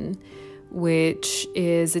transmutation, which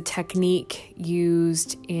is a technique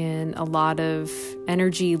used in a lot of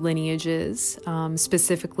energy lineages,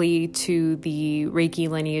 specifically to the Reiki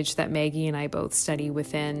lineage that Maggie and I both study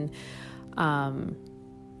within.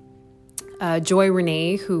 Joy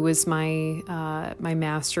Renee, who was my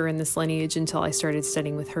master in this lineage until I started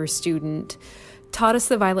studying with her student, taught us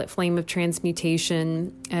the violet flame of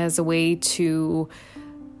transmutation as a way to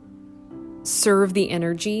serve the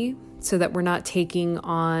energy so that we're not taking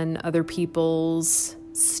on other people's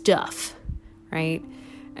stuff, right?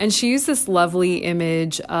 And she used this lovely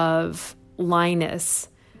image of Linus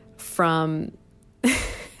from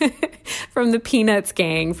from the Peanuts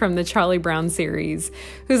gang, from the Charlie Brown series,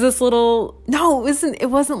 who's this little, no, it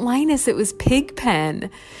wasn't Linus, it was Pigpen.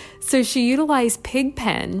 So she utilized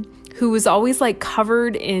Pigpen, who was always like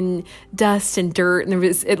covered in dust and dirt, and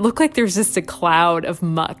it looked like there's just a cloud of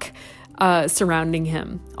muck surrounding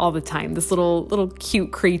him all the time, this little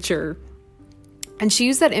cute creature. And she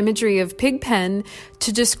used that imagery of Pigpen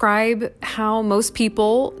to describe how most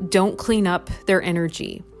people don't clean up their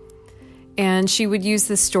energy. And she would use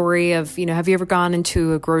the story of, have you ever gone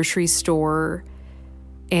into a grocery store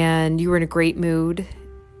and you were in a great mood,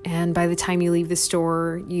 and by the time you leave the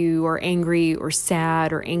store, you are angry or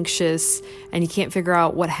sad or anxious and you can't figure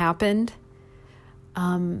out what happened?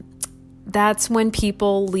 That's when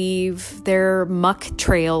people leave their muck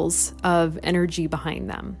trails of energy behind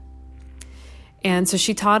them. And so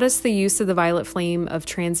she taught us the use of the violet flame of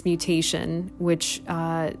transmutation, which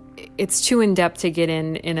it's too in-depth to get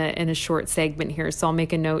in a short segment here. So I'll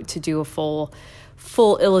make a note to do a full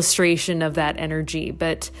illustration of that energy.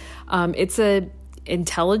 But it's a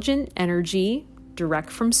intelligent energy direct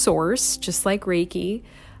from source, just like Reiki.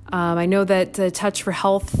 I know that Touch for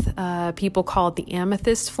Health, people call it the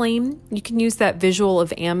amethyst flame. You can use that visual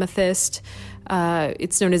of amethyst.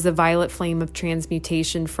 It's known as the violet flame of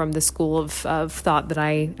transmutation from the school of thought that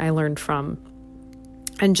I learned from.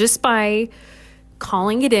 And just by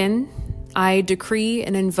calling it in, I decree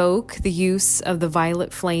and invoke the use of the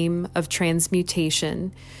violet flame of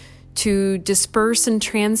transmutation to disperse and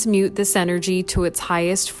transmute this energy to its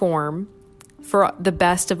highest form for the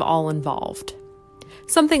best of all involved.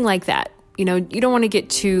 Something like that. You don't want to get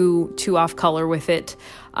too off color with it.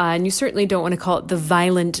 And you certainly don't want to call it the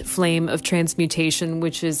violent flame of transmutation,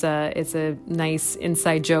 which is it's a nice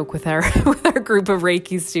inside joke with our group of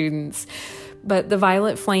Reiki students. But the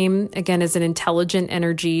violet flame, again, is an intelligent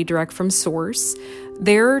energy direct from source,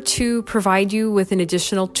 there to provide you with an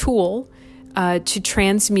additional tool to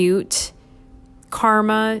transmute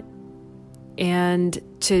karma and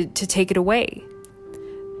to take it away.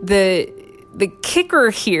 The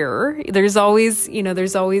kicker here, there's always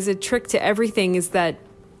a trick to everything, is that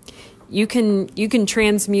you can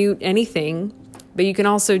transmute anything, but you can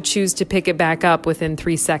also choose to pick it back up within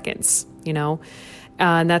 3 seconds,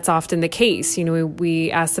 And that's often the case.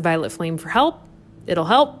 We ask the violet flame for help, it'll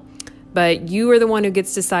help, but you are the one who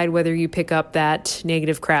gets to decide whether you pick up that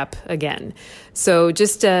negative crap again. So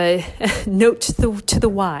just a note to the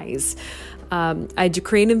wise. I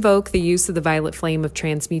decree and invoke the use of the violet flame of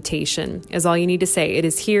transmutation is all you need to say. It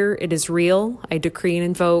is here. It is real. I decree and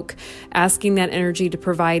invoke asking that energy to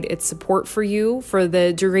provide its support for you for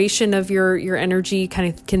the duration of your energy,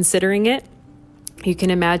 kind of considering it. You can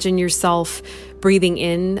imagine yourself breathing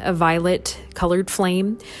in a violet colored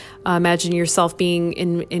flame. Imagine yourself being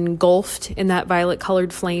engulfed in that violet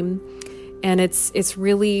colored flame. And it's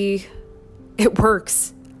really, it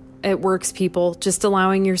works. It works, people. Just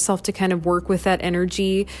allowing yourself to kind of work with that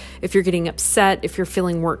energy. If you're getting upset, if you're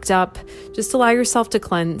feeling worked up, just allow yourself to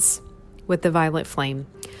cleanse with the violet flame.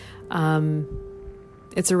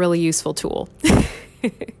 It's a really useful tool.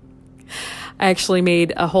 I actually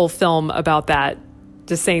made a whole film about that,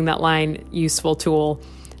 just saying that line, useful tool.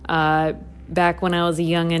 Back when I was a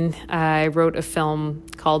youngin', I wrote a film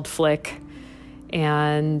called Flick,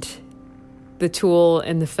 and the tool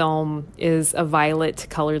in the film is a violet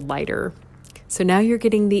colored lighter. So now you're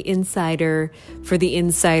getting the insider for the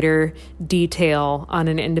insider detail on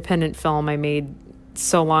an independent film I made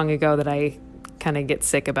so long ago that I kind of get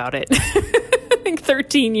sick about it. I think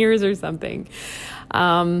 13 years or something.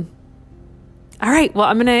 All right. Well,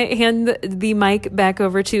 I'm going to hand the mic back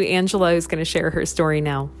over to Angela, who's going to share her story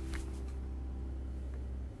now.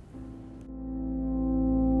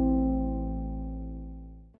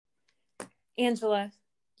 Angela,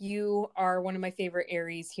 you are one of my favorite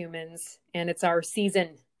Aries humans, and it's our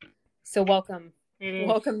season. So welcome.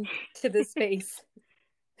 Welcome to this space.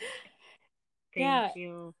 Thank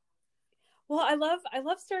you. Well, I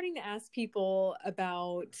love starting to ask people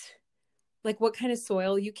about like what kind of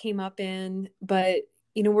soil you came up in, but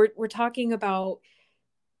we're talking about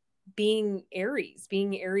being Aries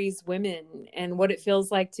women and what it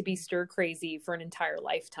feels like to be stir crazy for an entire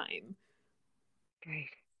lifetime.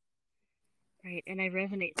 Right. And I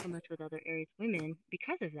resonate so much with other Aries women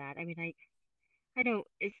because of that. I mean, I know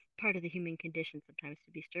it's part of the human condition sometimes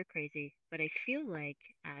to be stir crazy, but I feel like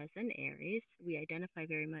as an Aries, we identify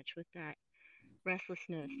very much with that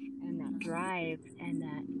restlessness and that drive and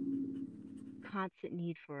that constant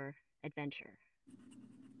need for adventure,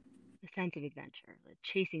 the sense of adventure, the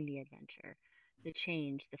chasing the adventure, the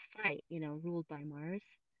change, the fight, ruled by Mars.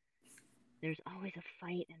 There's always a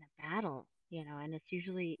fight and a battle, and it's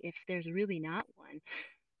usually, if there's really not one,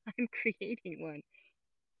 I'm creating one.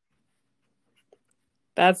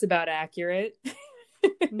 That's about accurate.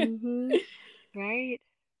 Right?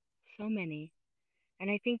 So many.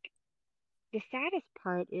 And I think the saddest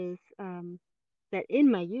part is that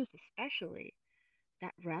in my youth, especially,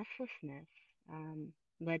 that restlessness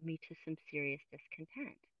led me to some serious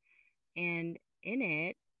discontent. And in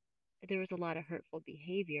it, there was a lot of hurtful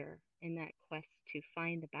behavior in that quest to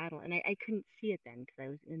find the battle. And I couldn't see it then because I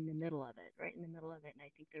was in the middle of it, right in the middle of it. And I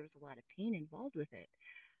think there was a lot of pain involved with it.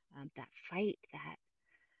 That fight,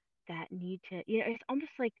 that need to, it's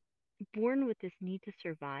almost like born with this need to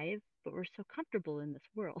survive, but we're so comfortable in this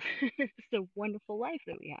world. It's a wonderful life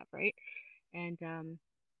that we have, right? And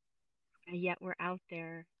yet we're out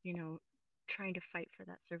there, trying to fight for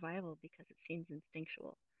that survival because it seems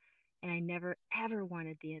instinctual. And I never ever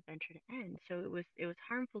wanted the adventure to end. So it was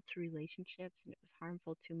harmful to relationships, and it was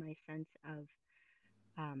harmful to my sense of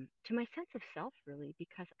self, really,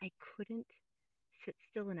 because I couldn't sit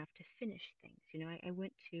still enough to finish things. I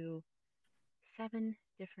went to 7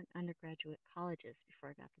 different undergraduate colleges before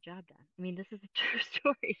I got the job done. I mean, this is a true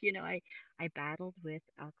story. I battled with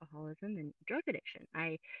alcoholism and drug addiction.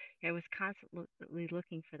 I was constantly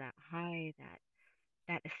looking for that high,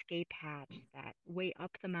 that escape hatch, that way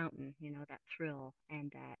up the mountain, that thrill,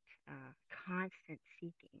 and that constant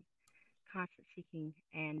seeking,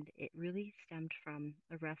 and it really stemmed from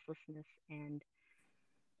a restlessness and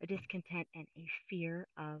a discontent and a fear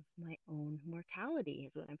of my own mortality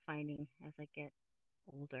is what I'm finding as I get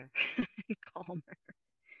older and calmer.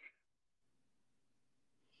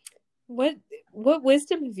 What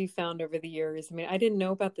wisdom have you found over the years? I mean, I didn't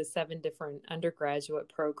know about the 7 different undergraduate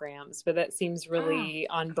programs, but that seems really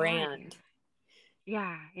on brand.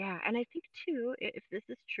 Yeah. And I think too, if this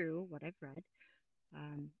is true, what I've read,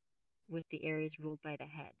 with the Aries ruled by the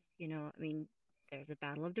head, I mean, there's a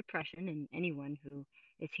battle of depression, and anyone who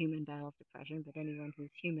is human battles depression, but anyone who's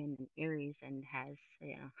human and Aries and has,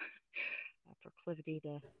 a proclivity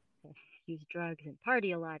to use drugs and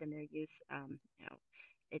party a lot in their youth,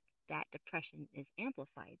 that depression is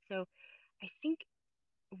amplified. So I think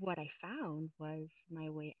what I found was my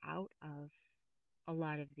way out of a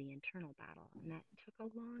lot of the internal battle, and that took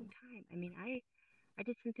a long time. I mean, I I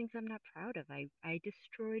did some things I'm not proud of. I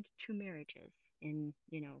destroyed two marriages in,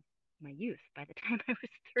 my youth. By the time I was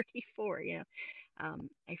 34,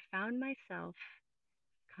 I found myself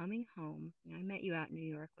coming home. I met you out in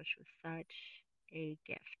New York, which was such a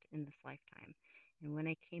gift in this lifetime. And when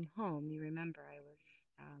I came home, you remember I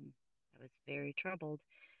was very troubled.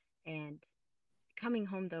 And coming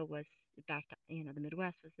home though was back to the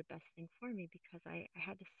Midwest was the best thing for me because I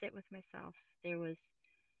had to sit with myself. There was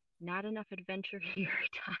not enough adventure here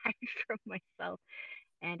time from myself,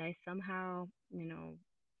 and I somehow,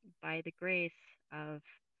 by the grace of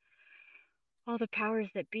all the powers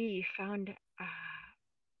that be, found a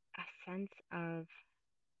sense of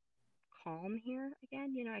calm here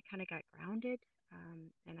again. I kind of got grounded,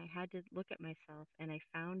 and I had to look at myself, and I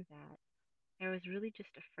found that I was really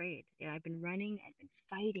just afraid. I've been running, I've been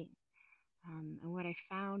fighting, and what I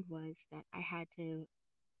found was that I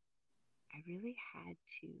really had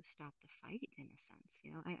to stop the fight in a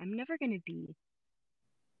sense. I'm never going to be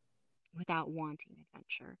without wanting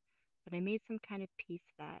adventure, but I made some kind of peace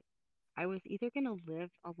that I was either going to live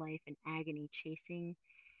a life in agony, chasing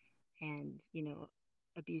and,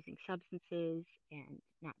 abusing substances and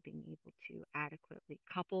not being able to adequately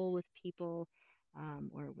couple with people,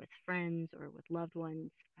 or with friends or with loved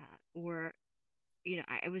ones, or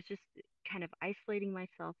I was just kind of isolating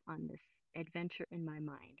myself on this adventure in my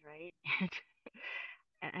mind, right?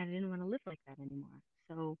 And I didn't want to live like that anymore.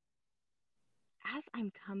 So as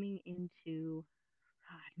I'm coming into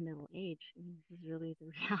middle age, and this is really the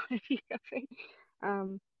reality of it,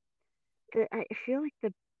 um, I feel like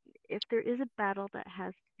if there is a battle that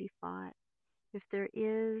has to be fought, if there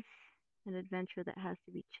is an adventure that has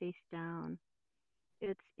to be chased down,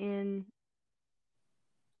 it's in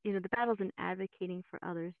the battle's in advocating for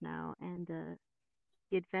others now, and the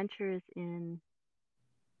adventure is in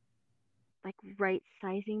like right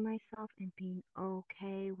sizing myself and being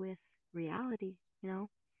okay with reality,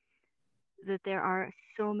 that there are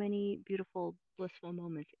so many beautiful, blissful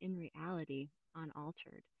moments in reality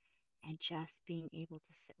unaltered, and just being able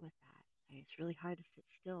to sit with that. It's really hard to sit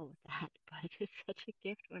still with that, but it's such a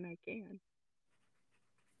gift when I can.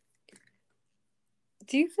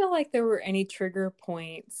 Do you feel like there were any trigger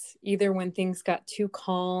points, either when things got too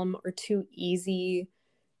calm or too easy?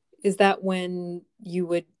 Is that when you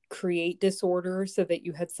would create disorder so that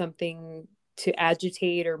you had something to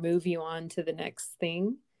agitate or move you on to the next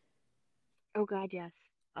thing? Oh God, yes.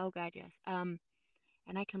 Oh God, yes. And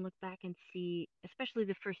I can look back and see, especially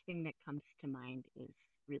the first thing that comes to mind is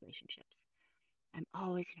relationships. I'm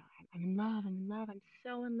always, I'm in love, I'm in love, I'm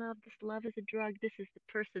so in love. This love is a drug. This is the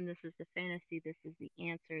person. This is the fantasy. This is the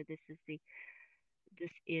answer. This is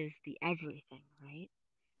the everything, right?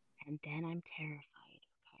 And then I'm terrified.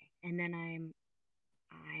 Okay. And then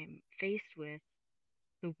I'm faced with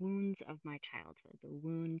the wounds of my childhood, the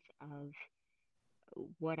wounds of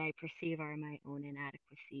what I perceive are my own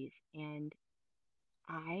inadequacies. And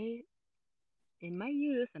I, in my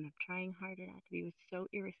youth, and I'm trying harder not to be, was so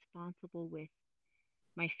irresponsible with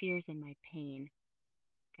my fears and my pain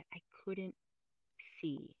that I couldn't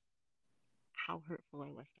see how hurtful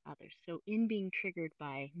I was to others. So, in being triggered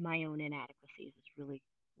by my own inadequacies is really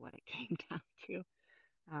what it came down to.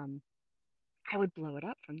 Um, I would blow it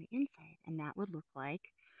up from the inside, and that would look like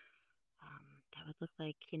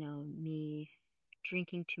me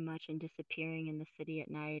drinking too much and disappearing in the city at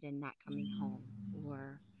night and not coming home,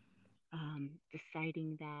 or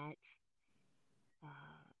deciding that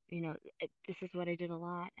this is what I did a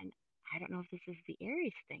lot, and I don't know if this is the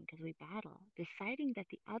Aries thing because we battle, deciding that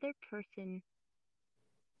the other person,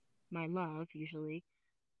 my love usually,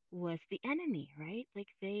 was the enemy, right? Like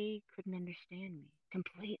they couldn't understand me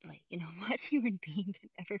completely. What human being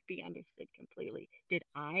could ever be understood completely? Did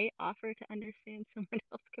I offer to understand someone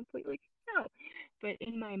else completely? No. But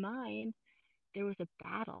in my mind, there was a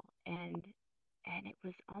battle, and it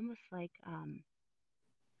was almost like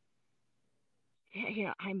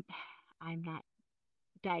yeah, I'm not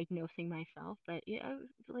diagnosing myself, but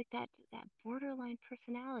like that borderline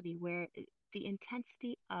personality where the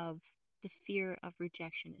intensity of the fear of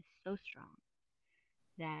rejection is so strong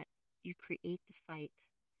that you create the fight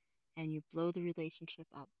and you blow the relationship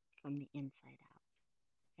up from the inside out.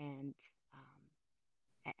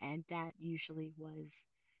 And that usually was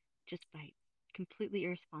just by completely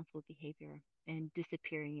irresponsible behavior and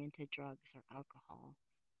disappearing into drugs or alcohol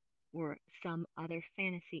or some other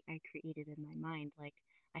fantasy I created in my mind. Like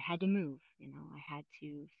I had to move, I had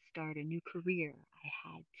to start a new career. I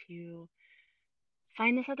had to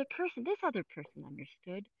find this other person. This other person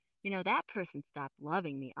understood. That person stopped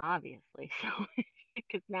loving me, obviously. So,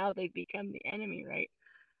 because now they've become the enemy, right?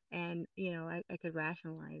 And, I could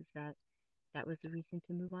rationalize that that was the reason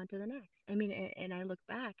to move on to the next. I mean, and I look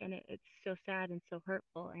back and it's so sad and so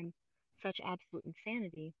hurtful and such absolute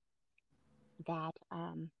insanity that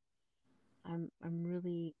I'm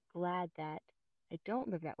really glad that I don't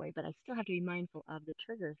live that way, but I still have to be mindful of the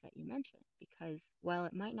triggers that you mentioned because while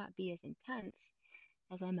it might not be as intense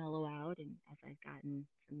as I mellow out and as I've gotten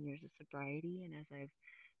some years of sobriety and as I've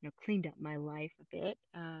cleaned up my life a bit,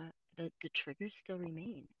 the triggers still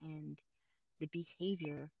remain and the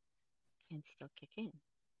behavior can still kick in.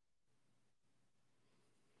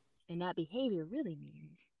 And that behavior really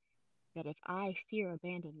means that if I fear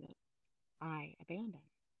abandonment, I abandon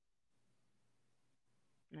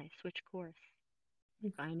and I switch course,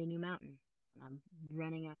 find a new mountain, and I'm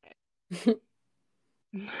running up it.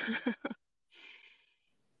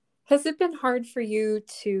 Has it been hard for you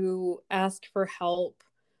to ask for help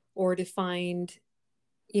or to find,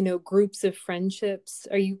 groups of friendships?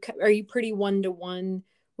 Are you pretty one to one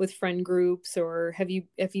with friend groups, or have you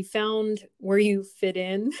found where you fit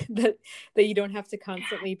in that you don't have to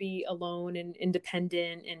constantly be alone and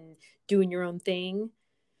independent and doing your own thing?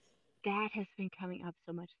 That has been coming up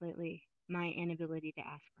so much lately. My inability to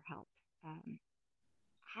ask for help. Um,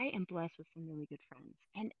 I am blessed with some really good friends,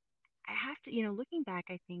 and I have to, looking back,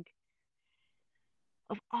 I think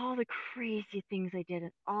of all the crazy things I did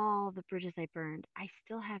and all the bridges I burned, I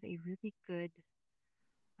still have a really good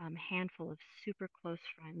handful of super close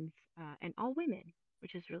friends, and all women,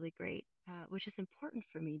 which is really great, which is important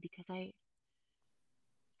for me because I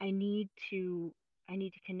need to I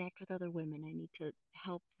need to connect with other women. I need to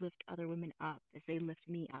help lift other women up as they lift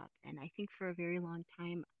me up. And I think for a very long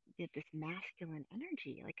time, this masculine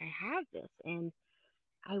energy, like I have this, and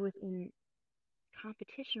I was in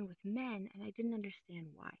competition with men and I didn't understand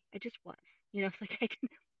why. I just was. It's like I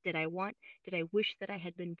didn't did I wish that I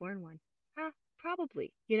had been born one?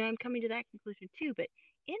 Probably. I'm coming to that conclusion too, but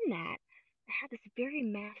in that I had this very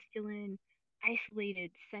masculine,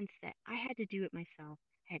 isolated sense that I had to do it myself.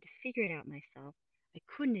 I had to figure it out myself. I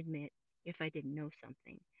couldn't admit if I didn't know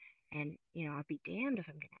something. And, I'll be damned if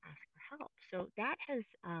I'm going to ask for help. So that has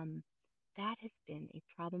been a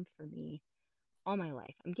problem for me all my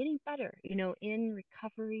life. I'm getting better, in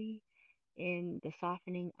recovery, in the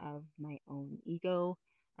softening of my own ego,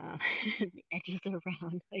 uh, the edges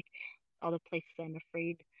around like all the places I'm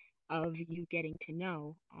afraid of you getting to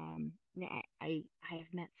know. I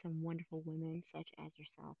have met some wonderful women such as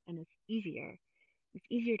yourself, and it's easier. It's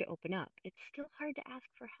easier to open up. It's still hard to ask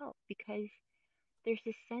for help because there's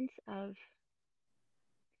this sense of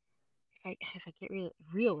if I get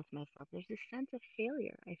real with myself, there's this sense of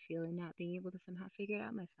failure I feel in not being able to somehow figure it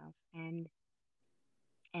out myself, and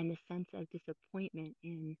a sense of disappointment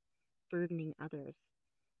in burdening others.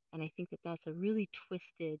 And I think that that's a really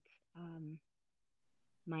twisted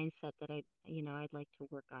mindset that I'd like to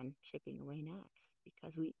work on chipping away next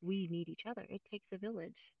because we need each other. It takes a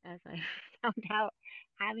village, as I found out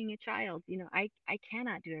having a child. I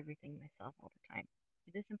cannot do everything myself all the time.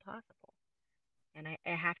 It is impossible, and I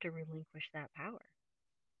have to relinquish that power,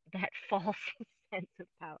 that false sense of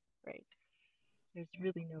power. Right? There's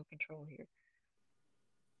really no control here.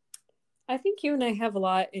 I think you and I have a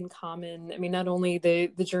lot in common. I mean, not only the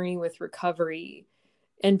journey with recovery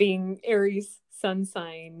and being Aries sun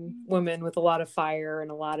sign women with a lot of fire and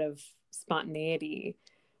a lot of spontaneity,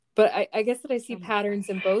 but I guess that I see So much patterns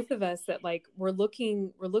in fire. both of us that like we're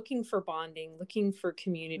looking for bonding, looking for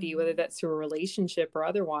community, whether that's through a relationship or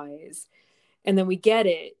otherwise, and then we get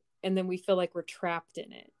it, and then we feel like we're trapped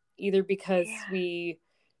in it, either because Yeah.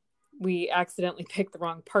 we accidentally pick the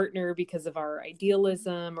wrong partner because of our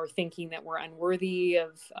idealism or thinking that we're unworthy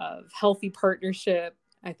of healthy partnership.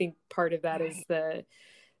 I think part of that is Right.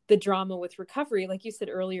 the drama with recovery. Like you said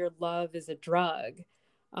earlier, love is a drug.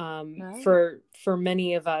 Right. For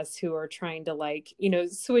many of us who are trying to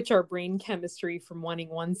switch our brain chemistry from wanting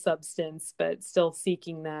one substance but still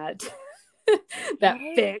seeking that that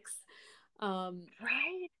Right. fix. Um,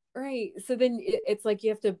 Right. Right. So then it's like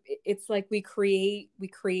it's like we create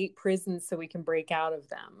prisons so we can break out of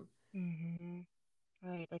them. Mhm.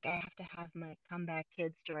 Right. Like I have to have my comeback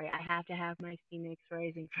kid story. I have to have my phoenix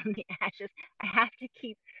rising from the ashes. I have to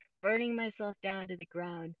keep burning myself down to the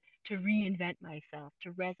ground to reinvent myself,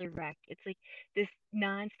 to resurrect. It's like this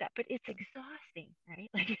nonstop, but it's exhausting, right?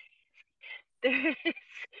 Like there's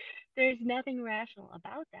there's nothing rational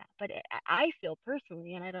about that. But I feel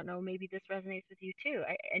personally, and I don't know, maybe this resonates with you too.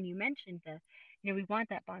 And you mentioned we want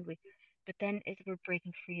that bond with, but then as we're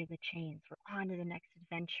breaking free of the chains, we're on to the next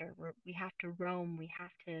adventure. We have to roam. We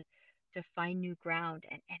have to find new ground,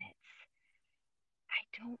 and it's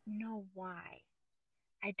I don't know why.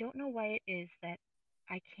 I don't know why it is that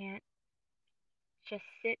I can't just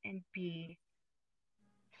sit and be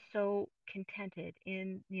so contented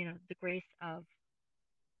in, the grace of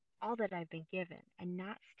all that I've been given and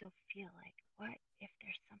not still feel like, what if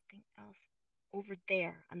there's something else over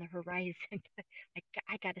there on the horizon?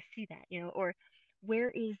 I got to see that, or where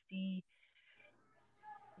is the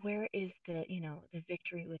the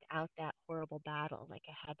victory without that horrible battle? Like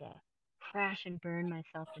I had to crash and burn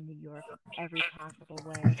myself in New York in every possible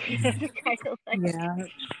way to try to like Yeah.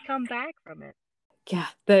 come back from it. Yeah,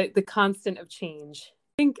 the constant of change.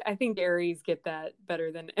 I think Aries get that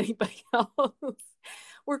better than anybody else.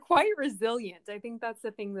 We're quite resilient. I think that's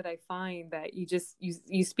the thing that I find, that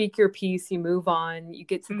you speak your piece, you move on, you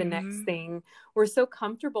get to the next Mhm. thing. We're so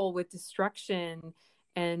comfortable with destruction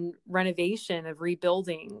and renovation, of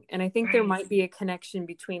rebuilding. And I think there Right. might be a connection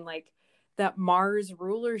between like that Mars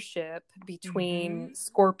rulership Mhm. between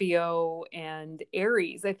Scorpio and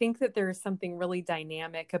Aries. I think that there is something really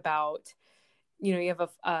dynamic about, you have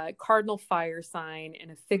a cardinal fire sign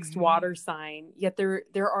and a fixed Mhm. water sign, yet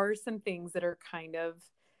there are some things that are kind of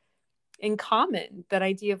in common, that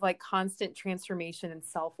idea of like constant transformation and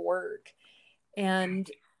self-work.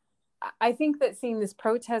 And I think that seeing this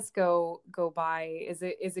protest go by is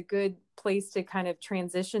a good place to kind of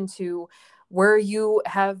transition to where you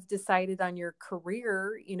have decided on your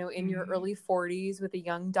career, in your Mhm. early 40s with a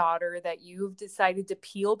young daughter, that you've decided to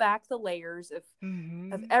peel back the layers of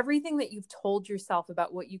Mhm. everything that you've told yourself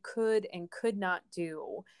about what you could and could not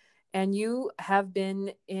do. And you have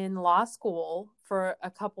been in law school for a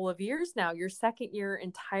couple of years now, your second year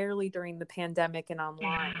entirely during the pandemic and Yeah.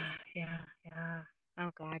 online. Yeah. Yeah.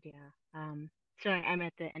 Oh God, yeah. So I'm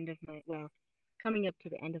at the end of my, coming up to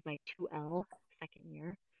the end of my 2L second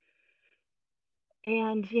year.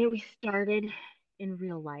 And we started in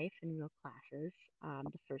real life, in real classes,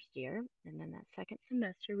 the first year, and then that second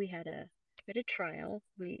semester we had a trial.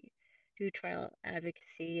 We do trial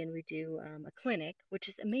advocacy, and we do a clinic, which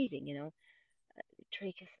is amazing.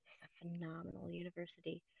 Drake is a phenomenal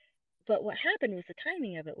university. But what happened was the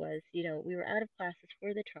timing of it was, we were out of classes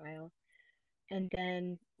for the trial, and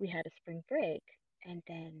then we had a spring break, and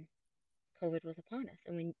then COVID was upon us,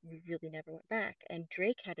 and we really never went back. And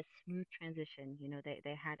Drake had a smooth transition.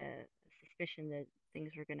 They had a suspicion that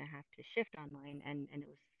things were going to have to shift online, and it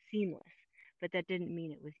was seamless. But that didn't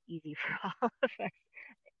mean it was easy for all of us,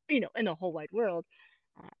 in the whole wide world,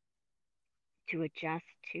 uh, to adjust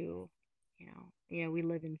to. We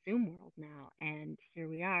live in Zoom world now, and here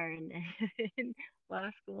we are. And in law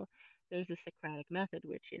school, there's a Socratic method,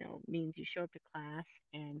 which means you show up to class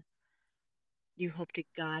and you hope to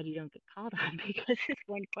God you don't get called on because it's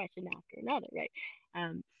one question after another, right?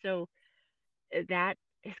 So that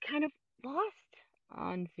is kind of lost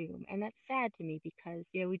on Zoom, and that's sad to me because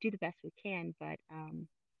we do the best we can, but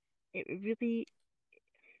it really,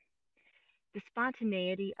 the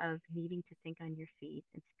spontaneity of needing to think on your feet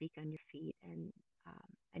and speak on your feet, and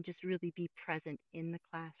just really be present in the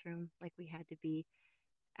classroom like we had to be,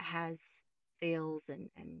 has veils and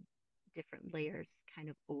different layers kind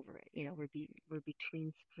of over it. We're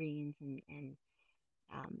between screens, and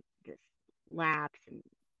this lapse and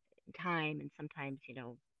time, and sometimes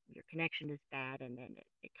your connection is bad, and then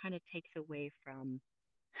it kind of takes away from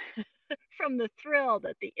from the thrill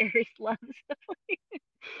that the Aries loves.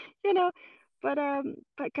 you know but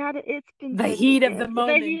God, it's been The such a heat of the gift,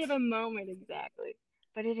 the heat moment. of the moment, exactly.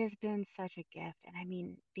 But it has been such a gift, and I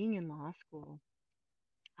mean, being in law school,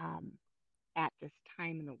 um at this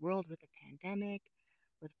time in the world, with the pandemic,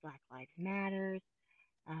 with Black Lives Matters,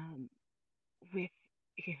 um with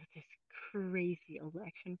this crazy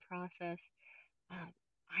election process. Um,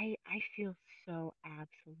 I feel so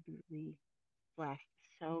absolutely blessed,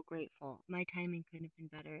 so grateful. My timing couldn't have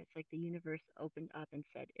been better. It's like the universe opened up and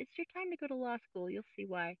said, "It's your time to go to law school. You'll see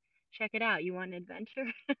why. Check it out. You want an adventure?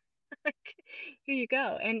 Like, here you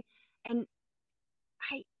go." And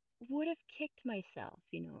I would have kicked myself,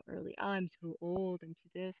 early. Oh, I'm too old. I'm too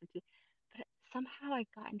this. I'm too. But somehow I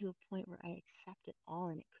got into a point where I accept it all,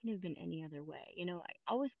 and it couldn't have been any other way. I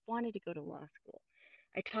always wanted to go to law school.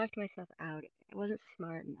 I talked myself out of it. I wasn't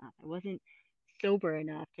smart enough. I wasn't sober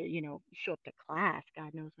enough to, show up to class.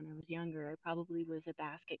 God knows, when I was younger, I probably was a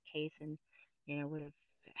basket case, and, would have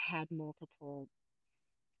had multiple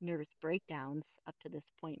nervous breakdowns up to this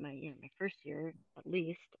point, my first year at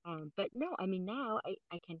least. But no, I mean, now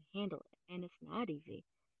I can handle it, and it's not easy,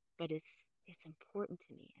 but it's important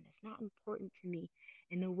to me, and it's not important to me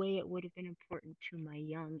in the way it would have been important to my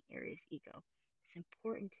young Aries ego. It's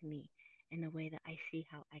important to me in the way that I see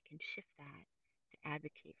how I can shift that to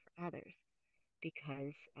advocate for others,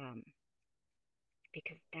 because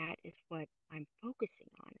that is what I'm focusing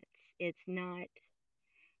on. It's not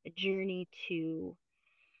journey to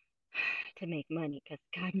make money, because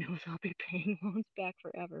God knows I'll be paying loans back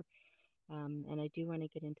forever. And I do want to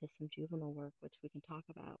get into some juvenile work, which we can talk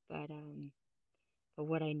about. But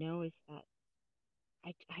what I know is that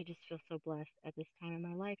I just feel so blessed at this time in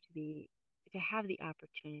my life to have the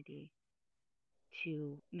opportunity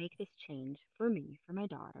to make this change for me, for my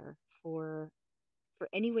daughter, for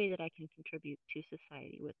any way that I can contribute to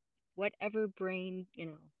society with whatever brain,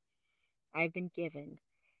 I've been given.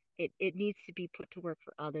 It needs to be put to work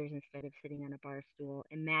for others instead of sitting on a bar stool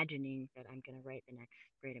imagining that I'm going to write the next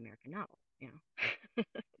great American novel.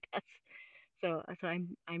 That's so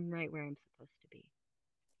I'm right where I'm supposed to be.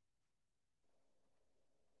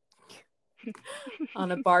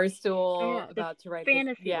 On a bar stool, Yeah, the about to write this.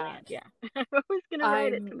 fantasy Yeah. land. Yeah, I was going to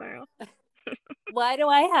write it I'm, tomorrow. why do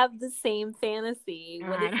I have the same fantasy?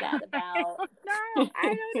 What I is don't, that about? I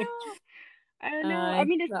don't know. I don't know. I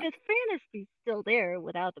mean, the fantasy's still there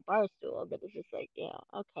without the bar stool, but it's just like, yeah,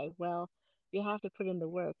 okay, well, you have to put in the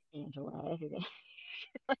work, Angela. If you're gonna,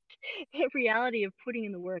 like, the reality of putting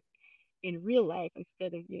in the work in real life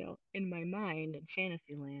instead of, in my mind and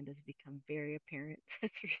fantasy land has become very apparent.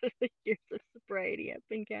 That's really the years of sobriety I've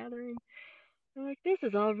been gathering. I'm like, this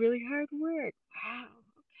is all really hard work. Wow.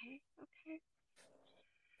 Okay. Okay.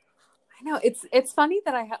 I know it's funny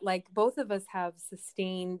that like both of us have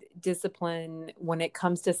sustained discipline when it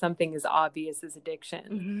comes to something as obvious as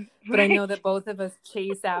addiction. But I Right. know that both of us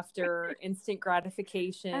chase after instant I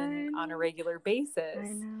gratification on a know. regular basis.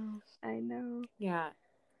 I know. I know. Yeah.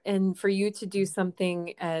 And for you to do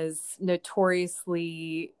something as uh,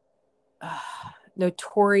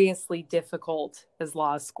 notoriously difficult as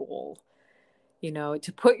law school,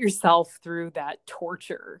 to put yourself through that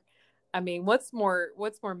torture. I mean, what's more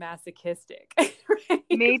masochistic, right?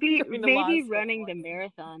 Going to law Maybe running school. the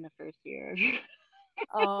marathon the first year. First year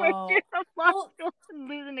Oh, of law well, school and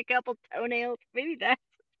losing a couple toenails. Maybe that's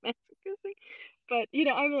masochistic. But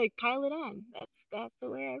I'm like, pile it on. That's the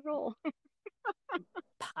way I roll.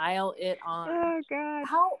 pile it on. Oh God.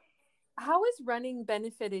 How has running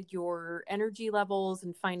benefited your energy levels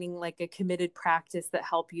and finding like a committed practice that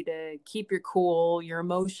help you to keep your cool, your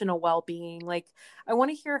emotional well-being? Like, I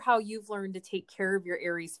want to hear how you've learned to take care of your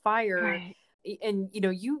Aries fire. Right. And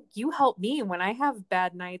you help me when I have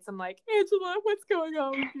bad nights. I'm like, Angela, what's going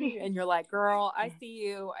on with me? And you're like, girl, I Yeah. see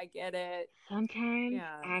you. I get it. Sometimes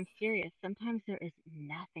Yeah. I'm serious. Sometimes there is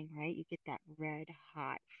nothing, right? You get that red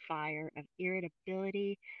hot fire of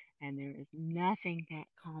irritability, and there is nothing that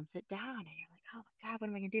calms it down. And you're like, oh my God, what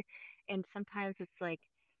am I going to do? And sometimes it's like,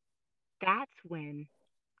 that's when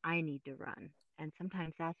I need to run. And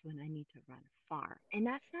sometimes that's when I need to run far. And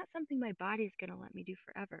that's not something my body is going to let me do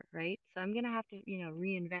forever, right? So I'm going to have to,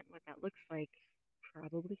 reinvent what that looks like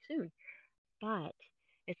probably soon. But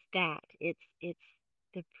it's that. It's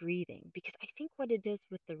the breathing, because I think what it is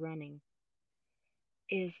with the running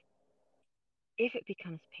is, if it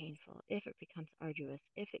becomes painful, if it becomes arduous,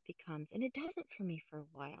 if it becomes, and it doesn't for me for a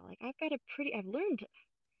while. Like, I've learned,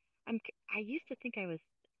 I'm I used to think I was,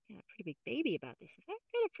 a pretty big baby about this. I've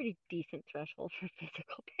got a pretty decent threshold for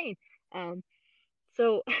physical pain. Um,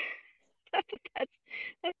 so that's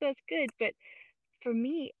that's good. But for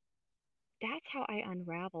me, that's how I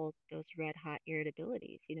unraveled those red hot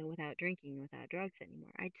irritabilities. Without drinking, without drugs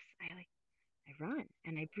anymore. I run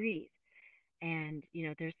and I breathe. And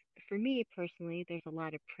there's for me personally, there's a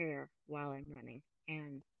lot of prayer while I'm running,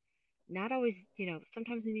 and not always.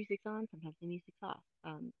 Sometimes the music's on, sometimes the music's off.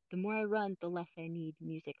 The more I run, the less I need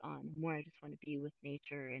music on. The more I just want to be with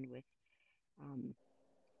nature and um,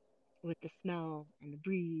 with the smell and the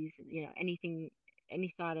breeze. And, anything,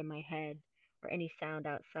 any thought in my head or any sound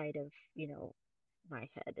outside of my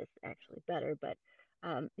head is actually better. But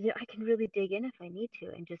I can really dig in if I need to,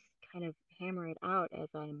 and just kind of hammer it out as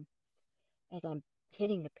I'm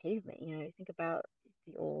hitting the pavement. I think about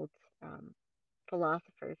the old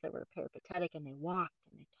philosophers that were peripatetic, and they walked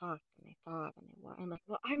and they talked and they thought and they walked. I'm like,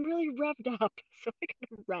 well, I'm really revved up, so I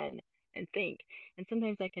gotta run and think. And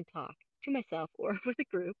sometimes I can talk to myself or with a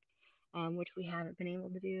group, which we haven't been able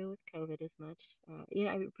to do with COVID as much.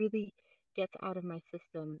 It really gets out of my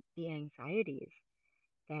system the anxieties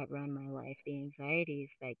that run my life, the anxieties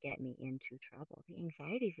that get me into trouble, the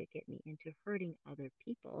anxieties that get me into hurting other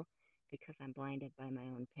people because I'm blinded by my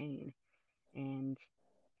own pain. And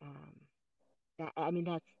um,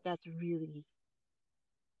 that's really,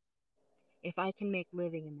 if I can make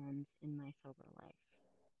living amends in my sober life,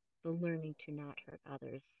 the learning to not hurt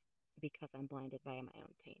others because I'm blinded by my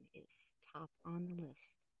own pain is top on the list.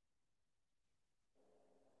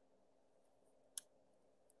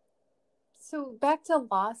 So back to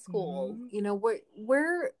law school, Mm-hmm.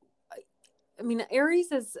 where I mean,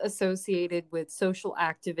 Aries is associated with social Mhm.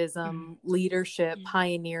 activism, leadership, Yeah.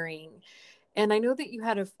 pioneering. And I know that you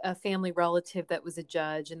had a family relative that was a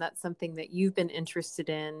judge, and that's something that you've been interested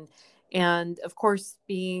in. And of course,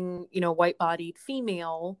 being, white-bodied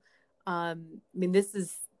female, I mean, this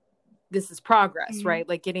is progress, Hmm. right?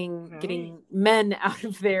 Like getting Right. getting men out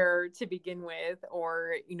of there to begin with,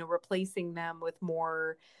 or replacing them with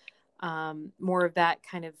more of that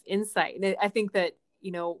kind of insight. And I think that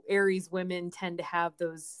Aries women tend to have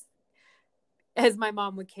those, as my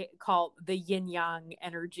mom would call, the yin yang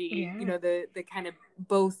energy, Yeah. the kind of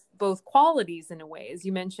both qualities in a way. As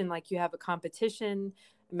you mentioned, like you have a competition,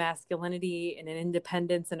 masculinity, and an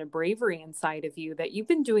independence and a bravery inside of you that you've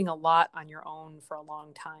been doing a lot on your own for a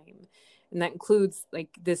long time. And that includes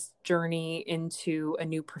like this journey into a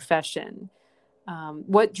new profession.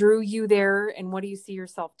 What drew you there, and what do you see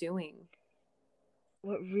yourself doing?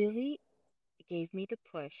 What really gave me the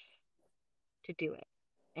push to do it,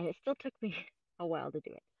 and it still took me a while to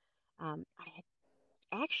do it. I had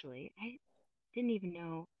I didn't even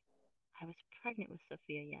know I was pregnant with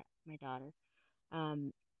Sophia yet, my daughter.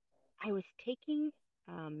 Um, I was taking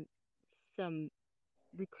um, some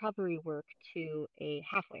recovery work to a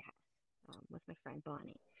halfway house with my friend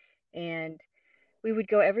Bonnie, and we would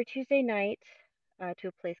go every Tuesday night to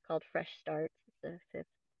a place called Fresh Starts. It's the Fifth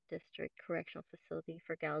District Correctional Facility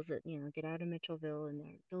for gals that get out of Mitchellville and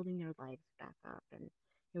they're building their lives back up. And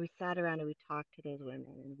we sat around and we talked to those women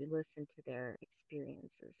and we listened to their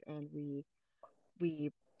experiences and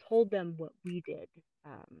we told them what we did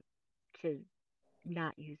to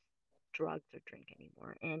not use drugs or drink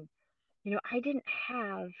anymore. And I didn't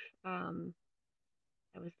have um,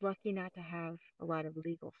 I was lucky not to have a lot of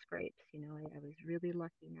legal scrapes. I was really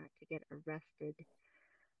lucky not to get arrested.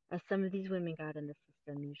 Some of these women got in the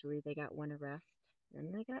system. Usually they got one arrest,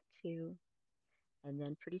 then they got two, and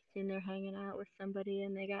then pretty soon they're hanging out with somebody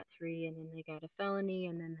and they got three, and then they got a felony,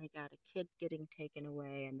 and then they got a kid getting taken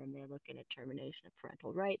away, and then they're looking at termination of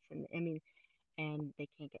parental rights. And I mean, and they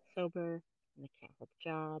can't get sober, and they can't hold a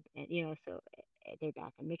job, and so they're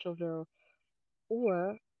back in Mitchellville.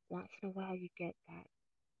 Or once in a while you get that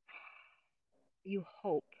you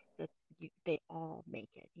hope that they all make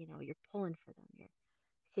it. You're pulling for them. You're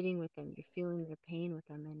sitting with them. You're feeling their pain with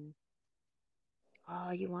them, and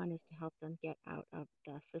all you want is to help them get out of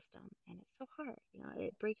the system. And it's so hard.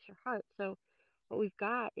 It breaks your heart. So what we've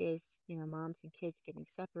got is moms and kids getting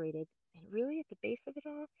separated, and really at the base of it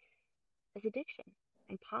all is addiction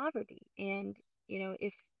and poverty. And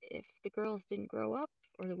if the girls didn't grow up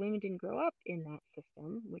or the women didn't grow up in that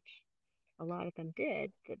system, which a lot of them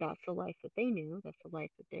did, that's the life that they knew, that's the life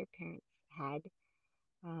that their parents had.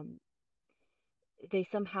 Um, they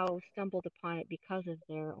somehow stumbled upon it because of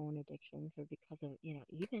their own addictions or because of,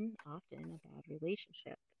 even often a bad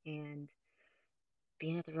relationship and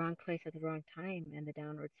being at the wrong place at the wrong time, and the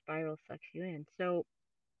downward spiral sucks you in. So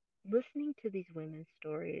listening to these women's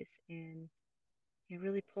stories and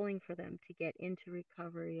really pulling for them to get into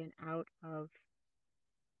recovery and out of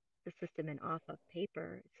the system and off of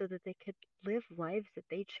paper so that they could live lives that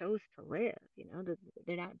they chose to live, that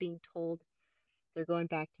they're not being told they're going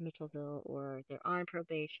back to Mitchellville or they're on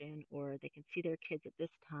probation or they can see their kids at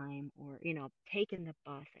this time or, taking the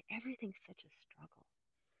bus. Like, everything's such a struggle.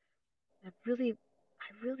 I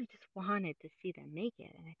really just wanted to see them make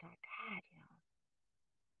it. And I thought, God,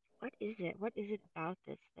 what is it? What is it about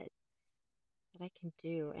this that I can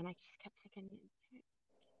do? And I just kept thinking,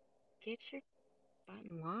 get your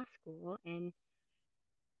butt in law school and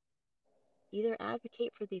either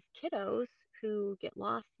advocate for these kiddos who get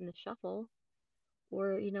lost in the shuffle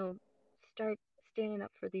or, start standing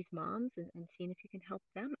up for these moms and seeing if you can help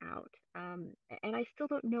them out. And I still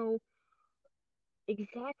don't know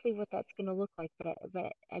exactly what that's going to look like, but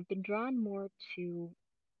I've been drawn more to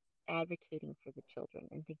advocating for the children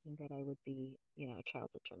and thinking that I would be, a child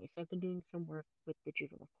attorney. So I've been doing some work with the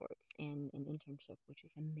juvenile courts and an internship, which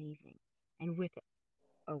is amazing, and with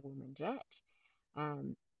a woman judge.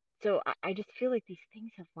 Um, so I just feel like these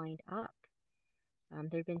things have lined up.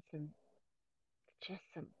 There have been some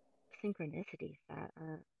synchronicities that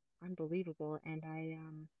are unbelievable, and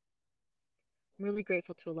I'm really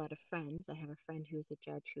grateful to a lot of friends. I have a friend who is a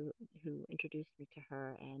judge who introduced me to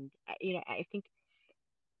her, and I think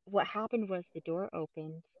what happened was the door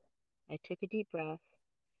opened. I took a deep breath.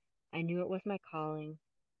 I knew it was my calling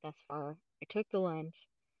thus far. I took the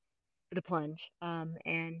plunge,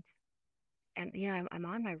 and yeah, I'm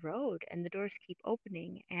on my road, and the doors keep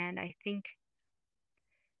opening, and I think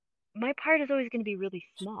my part is always going to be really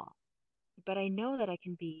small, but I know that I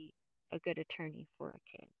can be a good attorney for a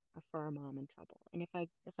kid. for our mom in trouble. And if I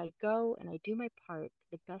go and I do my part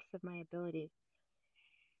to the best of my abilities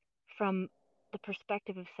from the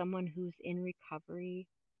perspective of someone who's in recovery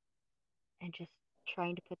and just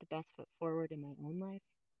trying to put the best foot forward in my own life,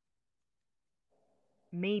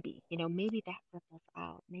 maybe that ripples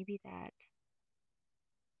out. Maybe that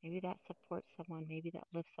supports someone. Maybe that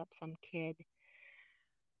lifts up some kid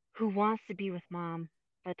who wants to be with mom,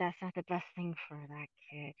 but that's not the best thing for that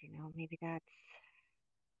kid. Maybe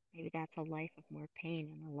that's a life of more pain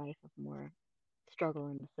and a life of more struggle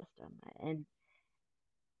in the system. And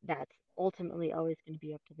that's ultimately always going to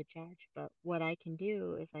be up to the judge. But what I can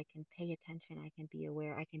do is I can pay attention, I can be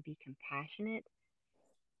aware, I can be compassionate,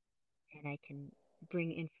 and I can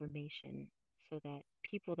bring information so that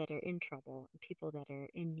people that are in trouble and people that are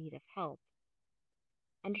in need of help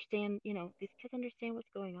understand, these kids understand what's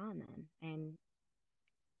going on then, and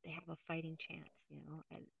they have a fighting chance, and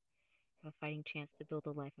have a fighting chance to build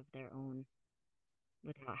a life of their own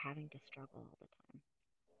without having to struggle all the time.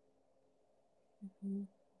 Mm-hmm.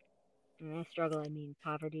 And by struggle, I mean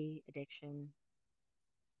poverty, addiction,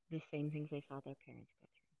 the same things they saw their parents go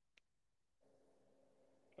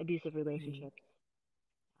through. Abusive Right. relationships,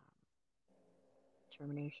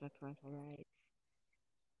 termination of parental rights,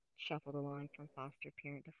 shuffled along from foster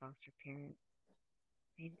parent to foster parent.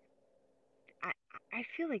 I mean, I, I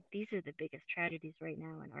feel like these are the biggest tragedies right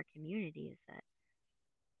now in our community is that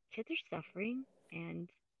kids are suffering, and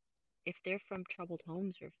if they're from troubled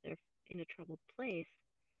homes or if they're in a troubled place,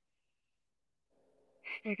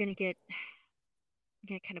 they're going to get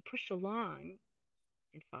kind of pushed along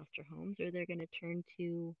in foster homes, or they're going to turn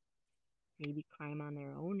to maybe crime on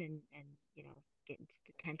their own and get into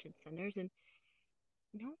detention centers. And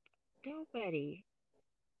nope, nobody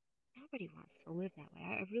nobody wants to live that way.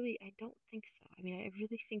 I don't think so. I mean, I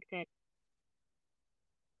really think that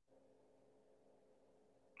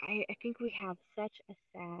I think we have such a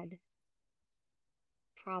sad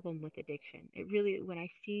problem with addiction. It really, when I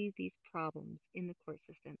see these problems in the court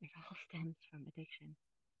system, it all stems from addiction.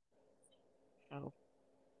 So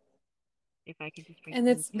if I can just bring And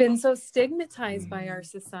some, it's been so stigmatized by our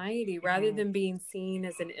mm-hmm, society it rather has. than being seen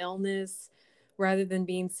as an illness, rather than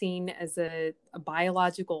being seen as a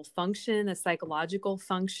biological function, a psychological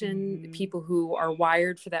function, Mm-hmm. people who are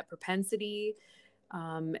wired for that propensity.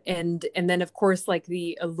 And then of course, like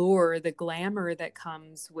the allure, the glamour that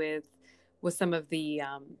comes with some of the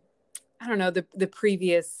I don't know, the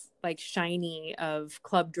previous like shiny of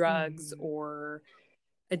club drugs Mm-hmm. or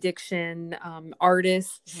addiction,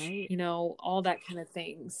 artists, Right. all that kind of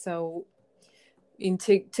thing. So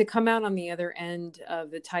to come out on the other end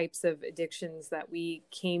of the types of addictions that we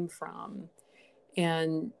came from,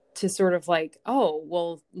 and to sort of like, oh,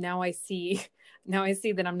 well, now I see now I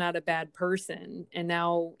see that I'm not a bad person. And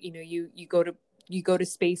now, you go to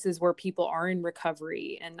spaces where people are in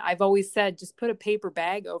recovery. And I've always said, just put a paper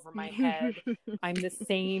bag over my head. I'm the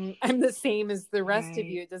same as the rest of Right.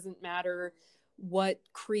 you. It doesn't matter what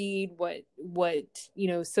creed, what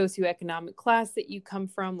socioeconomic class that you come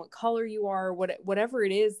from, what color you are, whatever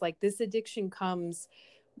it is. Like, this addiction comes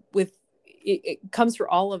with it comes for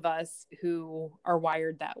all of us who are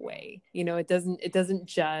wired that way. It doesn't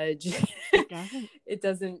judge. It doesn't. It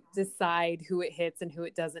doesn't decide who it hits and who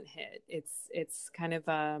it doesn't hit. It's kind of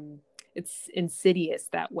it's insidious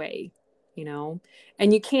that way,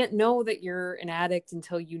 and you can't know that you're an addict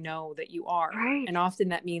until you know that you are. Right. And often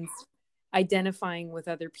that means identifying with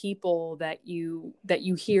other people that you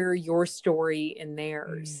hear your story in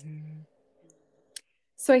theirs. Mm-hmm.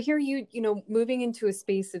 So I hear you, moving into a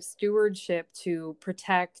space of stewardship to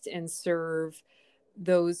protect and serve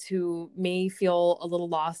those who may feel a little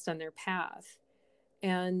lost on their path.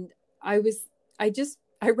 And I was, I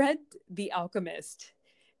read The Alchemist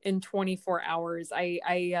in 24 hours. I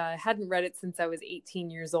hadn't read it since I was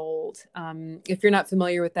 18 years old. If you're not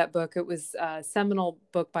familiar with that book, it was a seminal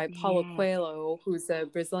book by Paulo Yes. Coelho, who's a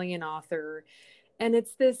Brazilian author. And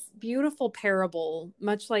it's this beautiful parable,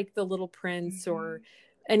 much like The Little Prince Mm-hmm. or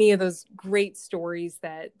any of those great stories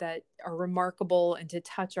that are remarkable and to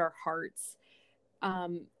touch our hearts.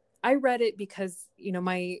 Um, I read it because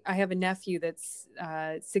I have a nephew that's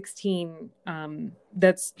 16,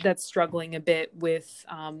 that's struggling a bit with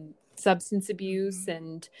substance abuse, Mm-hmm.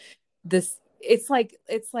 and this it's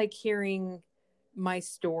like hearing my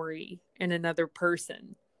story in another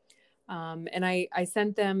person. And I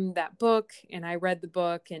sent them that book, and I read the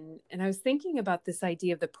book, and I was thinking about this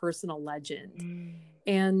idea of the personal legend. Mm.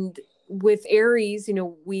 And with Aries,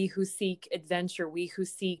 we who seek adventure, we who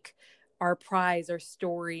seek our prize, our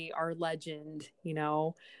story, our legend,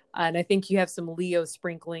 And I think you have some Leo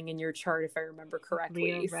sprinkling in your chart, if I remember Leo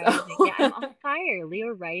correctly. rising. Yeah, I'm So on fire. Leo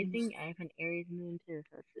rising. I have an Aries moon too,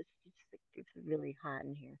 so it's really hot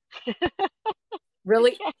in here.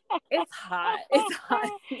 really, it's hot. It's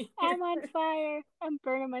hot here. I'm on fire. I'm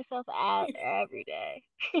burning myself out every day.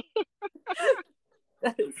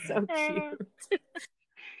 That is so cute.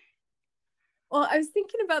 Well, I was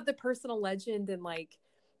thinking about the personal legend and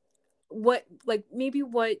maybe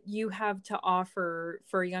what you have to offer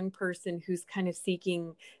for a young person who's kind of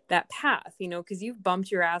seeking that path, because you've bumped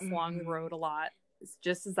your ass along the road a lot,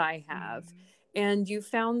 just as I have. And you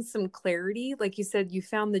found some clarity. Like you said, you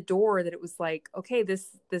found the door that it was like, okay,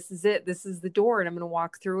 this is it. This is the door, and I'm going to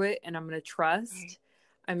walk through it, and I'm going to trust. Right.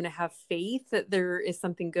 I'm going to have faith that there is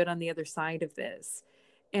something good on the other side of this.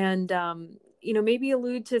 And maybe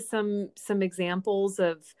allude to some examples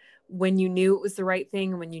of when you knew it was the right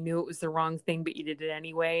thing and when you knew it was the wrong thing, but you did it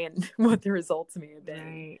anyway, and what the results may have been.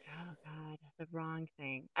 Right. Oh God, the wrong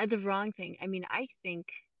thing. The wrong thing. I mean, I think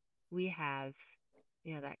we have,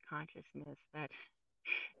 that consciousness, that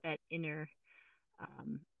inner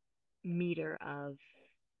um, meter of,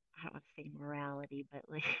 I don't want to say morality, but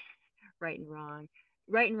like right and wrong.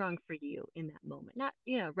 Right and wrong for you in that moment. Not,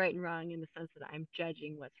 right and wrong in the sense that I'm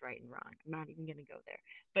judging what's right and wrong. I'm not even going to go there.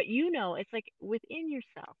 But it's like within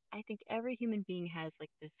yourself. I think every human being has like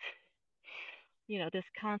this, this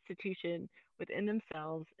constitution within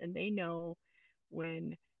themselves, and they know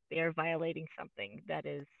when they are violating something that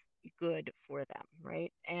is good for them,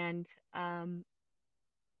 right? And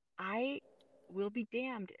I will be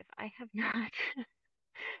damned if I have not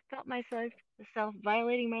felt myself self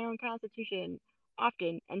violating my own constitution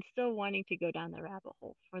often and still wanting to go down the rabbit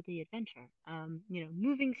hole for the adventure.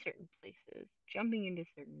 Moving certain places, jumping into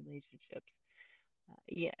certain relationships,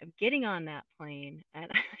 yeah, getting on that plane,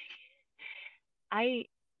 and I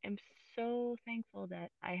am so thankful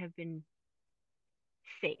that I have been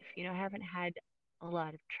safe. I haven't had a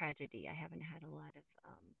lot of tragedy. I haven't had a lot of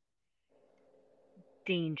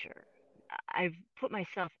danger. I've put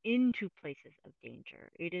myself into places of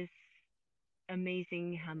danger. It is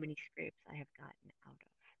amazing how many scrapes I have gotten out of,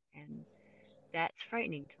 and that's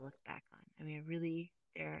frightening to look back on. I mean, I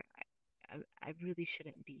really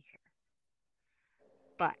shouldn't be here,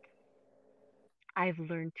 but I've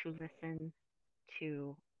learned to listen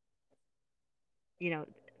to, you know,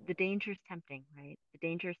 the danger is tempting, right? The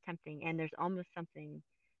danger is tempting, and there's almost something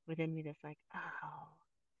within me that's like, oh,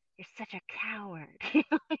 you're such a coward.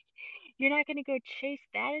 You're not going to go chase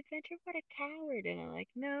that adventure? What a coward. And I'm like,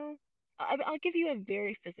 no. I'll give you a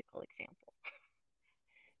very physical example.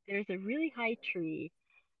 There's a really high tree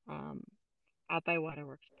um, out by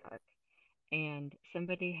Waterworks Park, and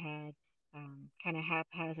somebody had kind of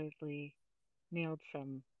haphazardly nailed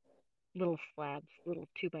some little slabs, little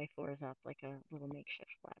 2x4s up, like a little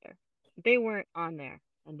makeshift ladder. They weren't on there,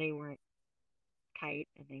 and they weren't tight,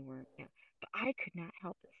 and they weren't, but I could not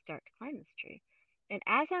help but start to climb this tree. And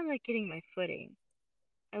as I'm like getting my footing,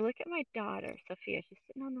 I look at my daughter, Sophia. She's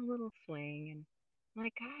sitting on the little swing, and I'm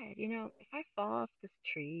like, God, if I fall off this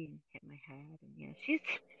tree and hit my head, and she's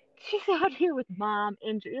out here with mom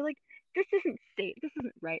injured. You're like, this isn't safe. This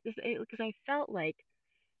isn't right. This because I felt like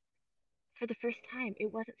for the first time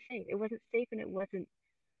it wasn't safe. It wasn't safe, and it wasn't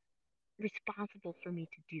responsible for me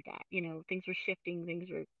to do that. Things were shifting, things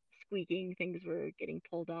were squeaking, things were getting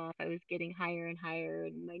pulled off. I was getting higher and higher,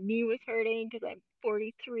 and my knee was hurting because I'm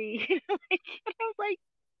 43. I was like,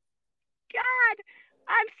 God,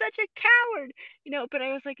 I'm such a coward, But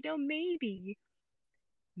I was like, no, maybe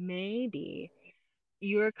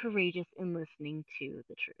you're courageous in listening to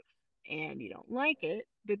the truth, and you don't like it.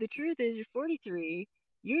 But the truth is, you're 43.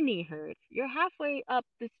 Your knee hurts. You're halfway up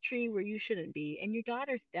this tree where you shouldn't be, and your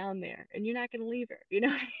daughter's down there, and you're not gonna leave her. You're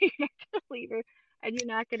not gonna leave her, and you're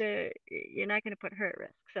not gonna put her at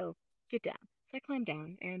risk. So get down. So I climbed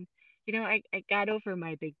down, and I got over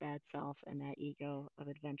my big bad self and that ego of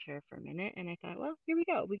adventure for a minute, and I thought, well, here we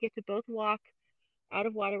go. We get to both walk out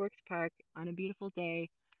of Waterworks Park on a beautiful day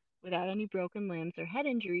without any broken limbs or head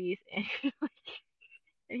injuries, and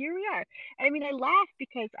and here we are. I mean, I laugh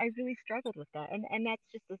because I really struggled with that, and that's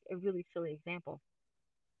just a really silly example.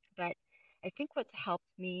 But I think what's helped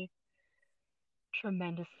me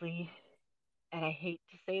tremendously, and I hate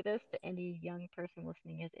to say this to any young person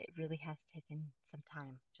listening, is it really has taken some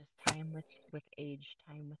time, just time with age,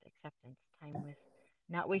 time with acceptance, time with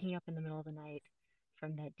not waking up in the middle of the night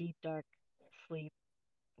from that deep dark sleep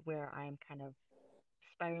where I'm kind of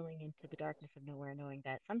spiraling into the darkness of nowhere, knowing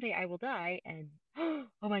that someday I will die, and oh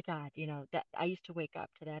my God, that I used to wake up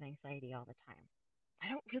to that anxiety all the time. I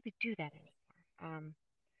don't really do that anymore.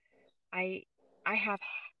 I I have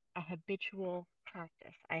a habitual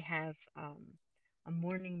practice. I have a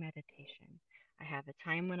morning meditation. I have a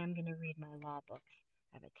time when I'm going to read my law books.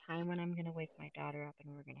 I have a time when I'm going to wake my daughter up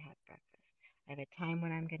and we're going to have breakfast. I have a time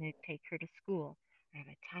when I'm going to take her to school. I have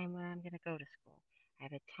a time when I'm going to go to school. I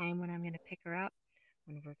have a time when I'm going to pick her up,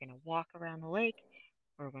 when we're going to walk around the lake,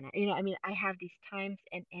 or when I have these times,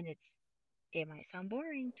 and it might sound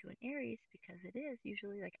boring to an Aries because it is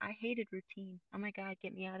usually like I hated routine. Oh my God,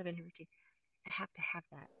 get me out of any routine. I have to have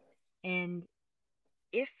that. And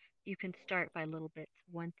if you can start by little bits,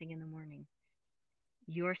 one thing in the morning,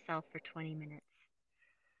 yourself for 20 minutes,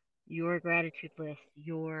 your gratitude list,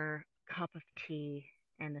 your cup of tea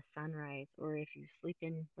and the sunrise, or if you sleep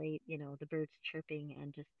in late, the birds chirping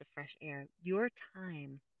and just the fresh air, your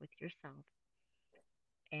time with yourself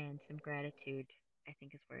and some gratitude, I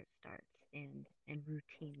think is where it starts and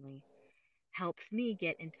routinely helps me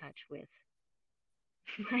get in touch with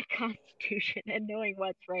my constitution and knowing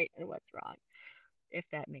what's right and what's wrong, if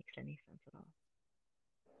that makes any sense at all.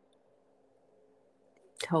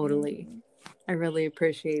 Totally. I really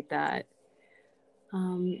appreciate that.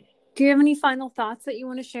 Do you have any final thoughts that you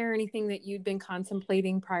want to share? Anything that you'd been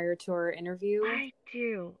contemplating prior to our interview? I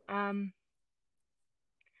do. I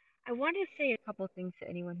want to say a couple of things to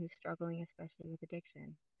anyone who's struggling, especially with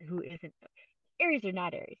addiction, who isn't Aries or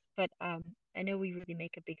not Aries, but I know we really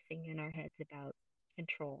make a big thing in our heads about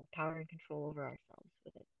control, power and control over ourselves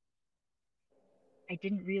with it. I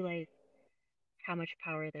didn't realize how much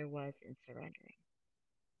power there was in surrendering.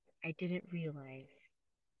 I didn't realize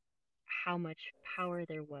how much power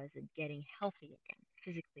there was in getting healthy again,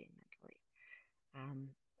 physically and mentally,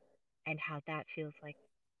 and how that feels like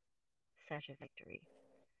such a victory.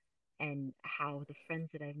 And how the friends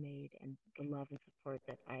that I've made and the love and support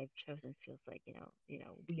that I've chosen feels like,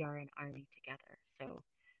 we are an army together. So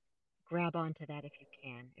grab onto that if you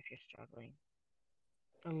can, if you're struggling.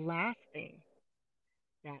 The last thing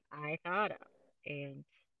that I thought of, and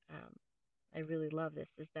I really love this,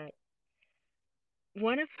 is that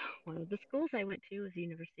one of the schools I went to was the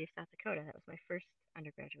University of South Dakota. That was my first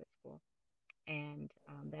undergraduate school, and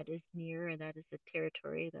that is the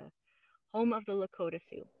territory, the home of the Lakota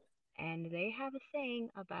Sioux, and they have a saying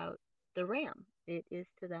about the ram. It is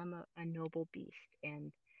to them a noble beast,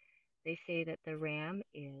 and they say that the ram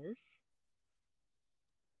is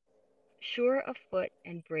sure of foot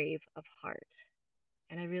and brave of heart.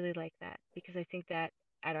 And I really like that because I think that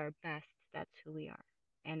at our best, that's who we are.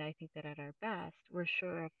 And I think that at our best, we're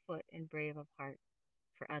sure of foot and brave of heart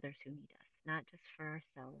for others who need us, not just for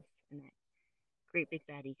ourselves and that great big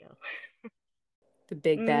bad ego. The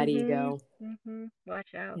big bad ego.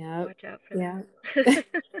 Watch out. Yeah. Watch out for Yeah. that.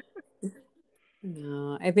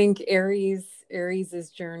 No, I think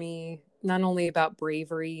Aries's journey, not only about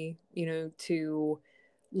bravery, to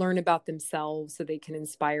learn about themselves so they can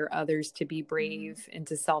inspire others to be brave and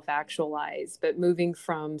to self-actualize, but moving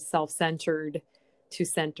from self-centered to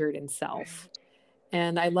centered in self. Right.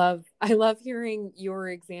 And I love hearing your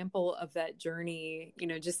example of that journey,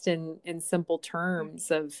 just in simple terms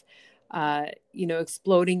of,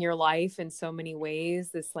 exploding your life in so many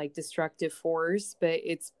ways, this like destructive force, but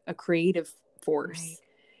it's a creative force.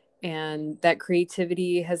 Right. And that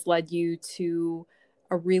creativity has led you to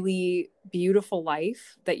a really beautiful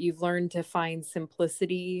life that you've learned to find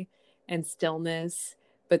simplicity and stillness,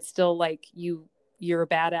 but still like you're a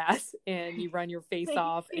badass and you run your face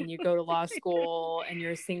off and you go to law school and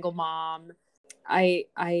you're a single mom.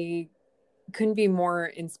 I couldn't be more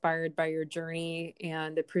inspired by your journey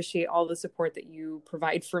and appreciate all the support that you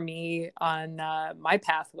provide for me on my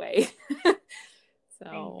pathway.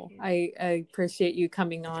 So I appreciate you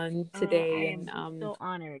coming on today. I am so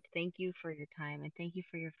honored. Thank you for your time and thank you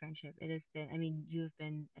for your friendship. It has been, you've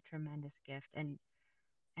been a tremendous gift, and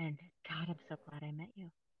God, I'm so glad I met you.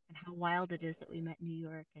 And how wild it is that we met in New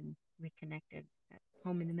York and reconnected at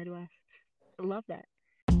home in the Midwest. I love that.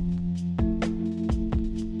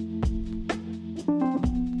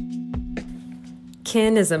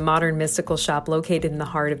 Kin is a modern mystical shop located in the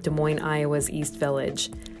heart of Des Moines, Iowa's East Village.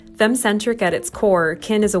 Femme-centric at its core,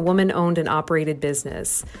 Kin is a woman-owned and operated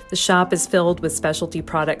business. The shop is filled with specialty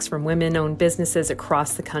products from women-owned businesses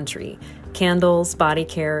across the country. Candles, body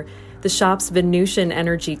care. The shop's Venusian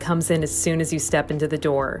energy comes in as soon as you step into the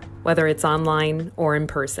door, whether it's online or in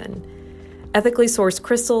person. Ethically sourced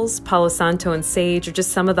crystals, Palo Santo and sage are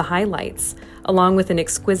just some of the highlights, along with an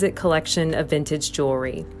exquisite collection of vintage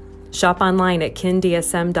jewelry. Shop online at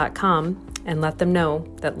kindsm.com and let them know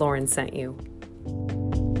that Lauren sent you.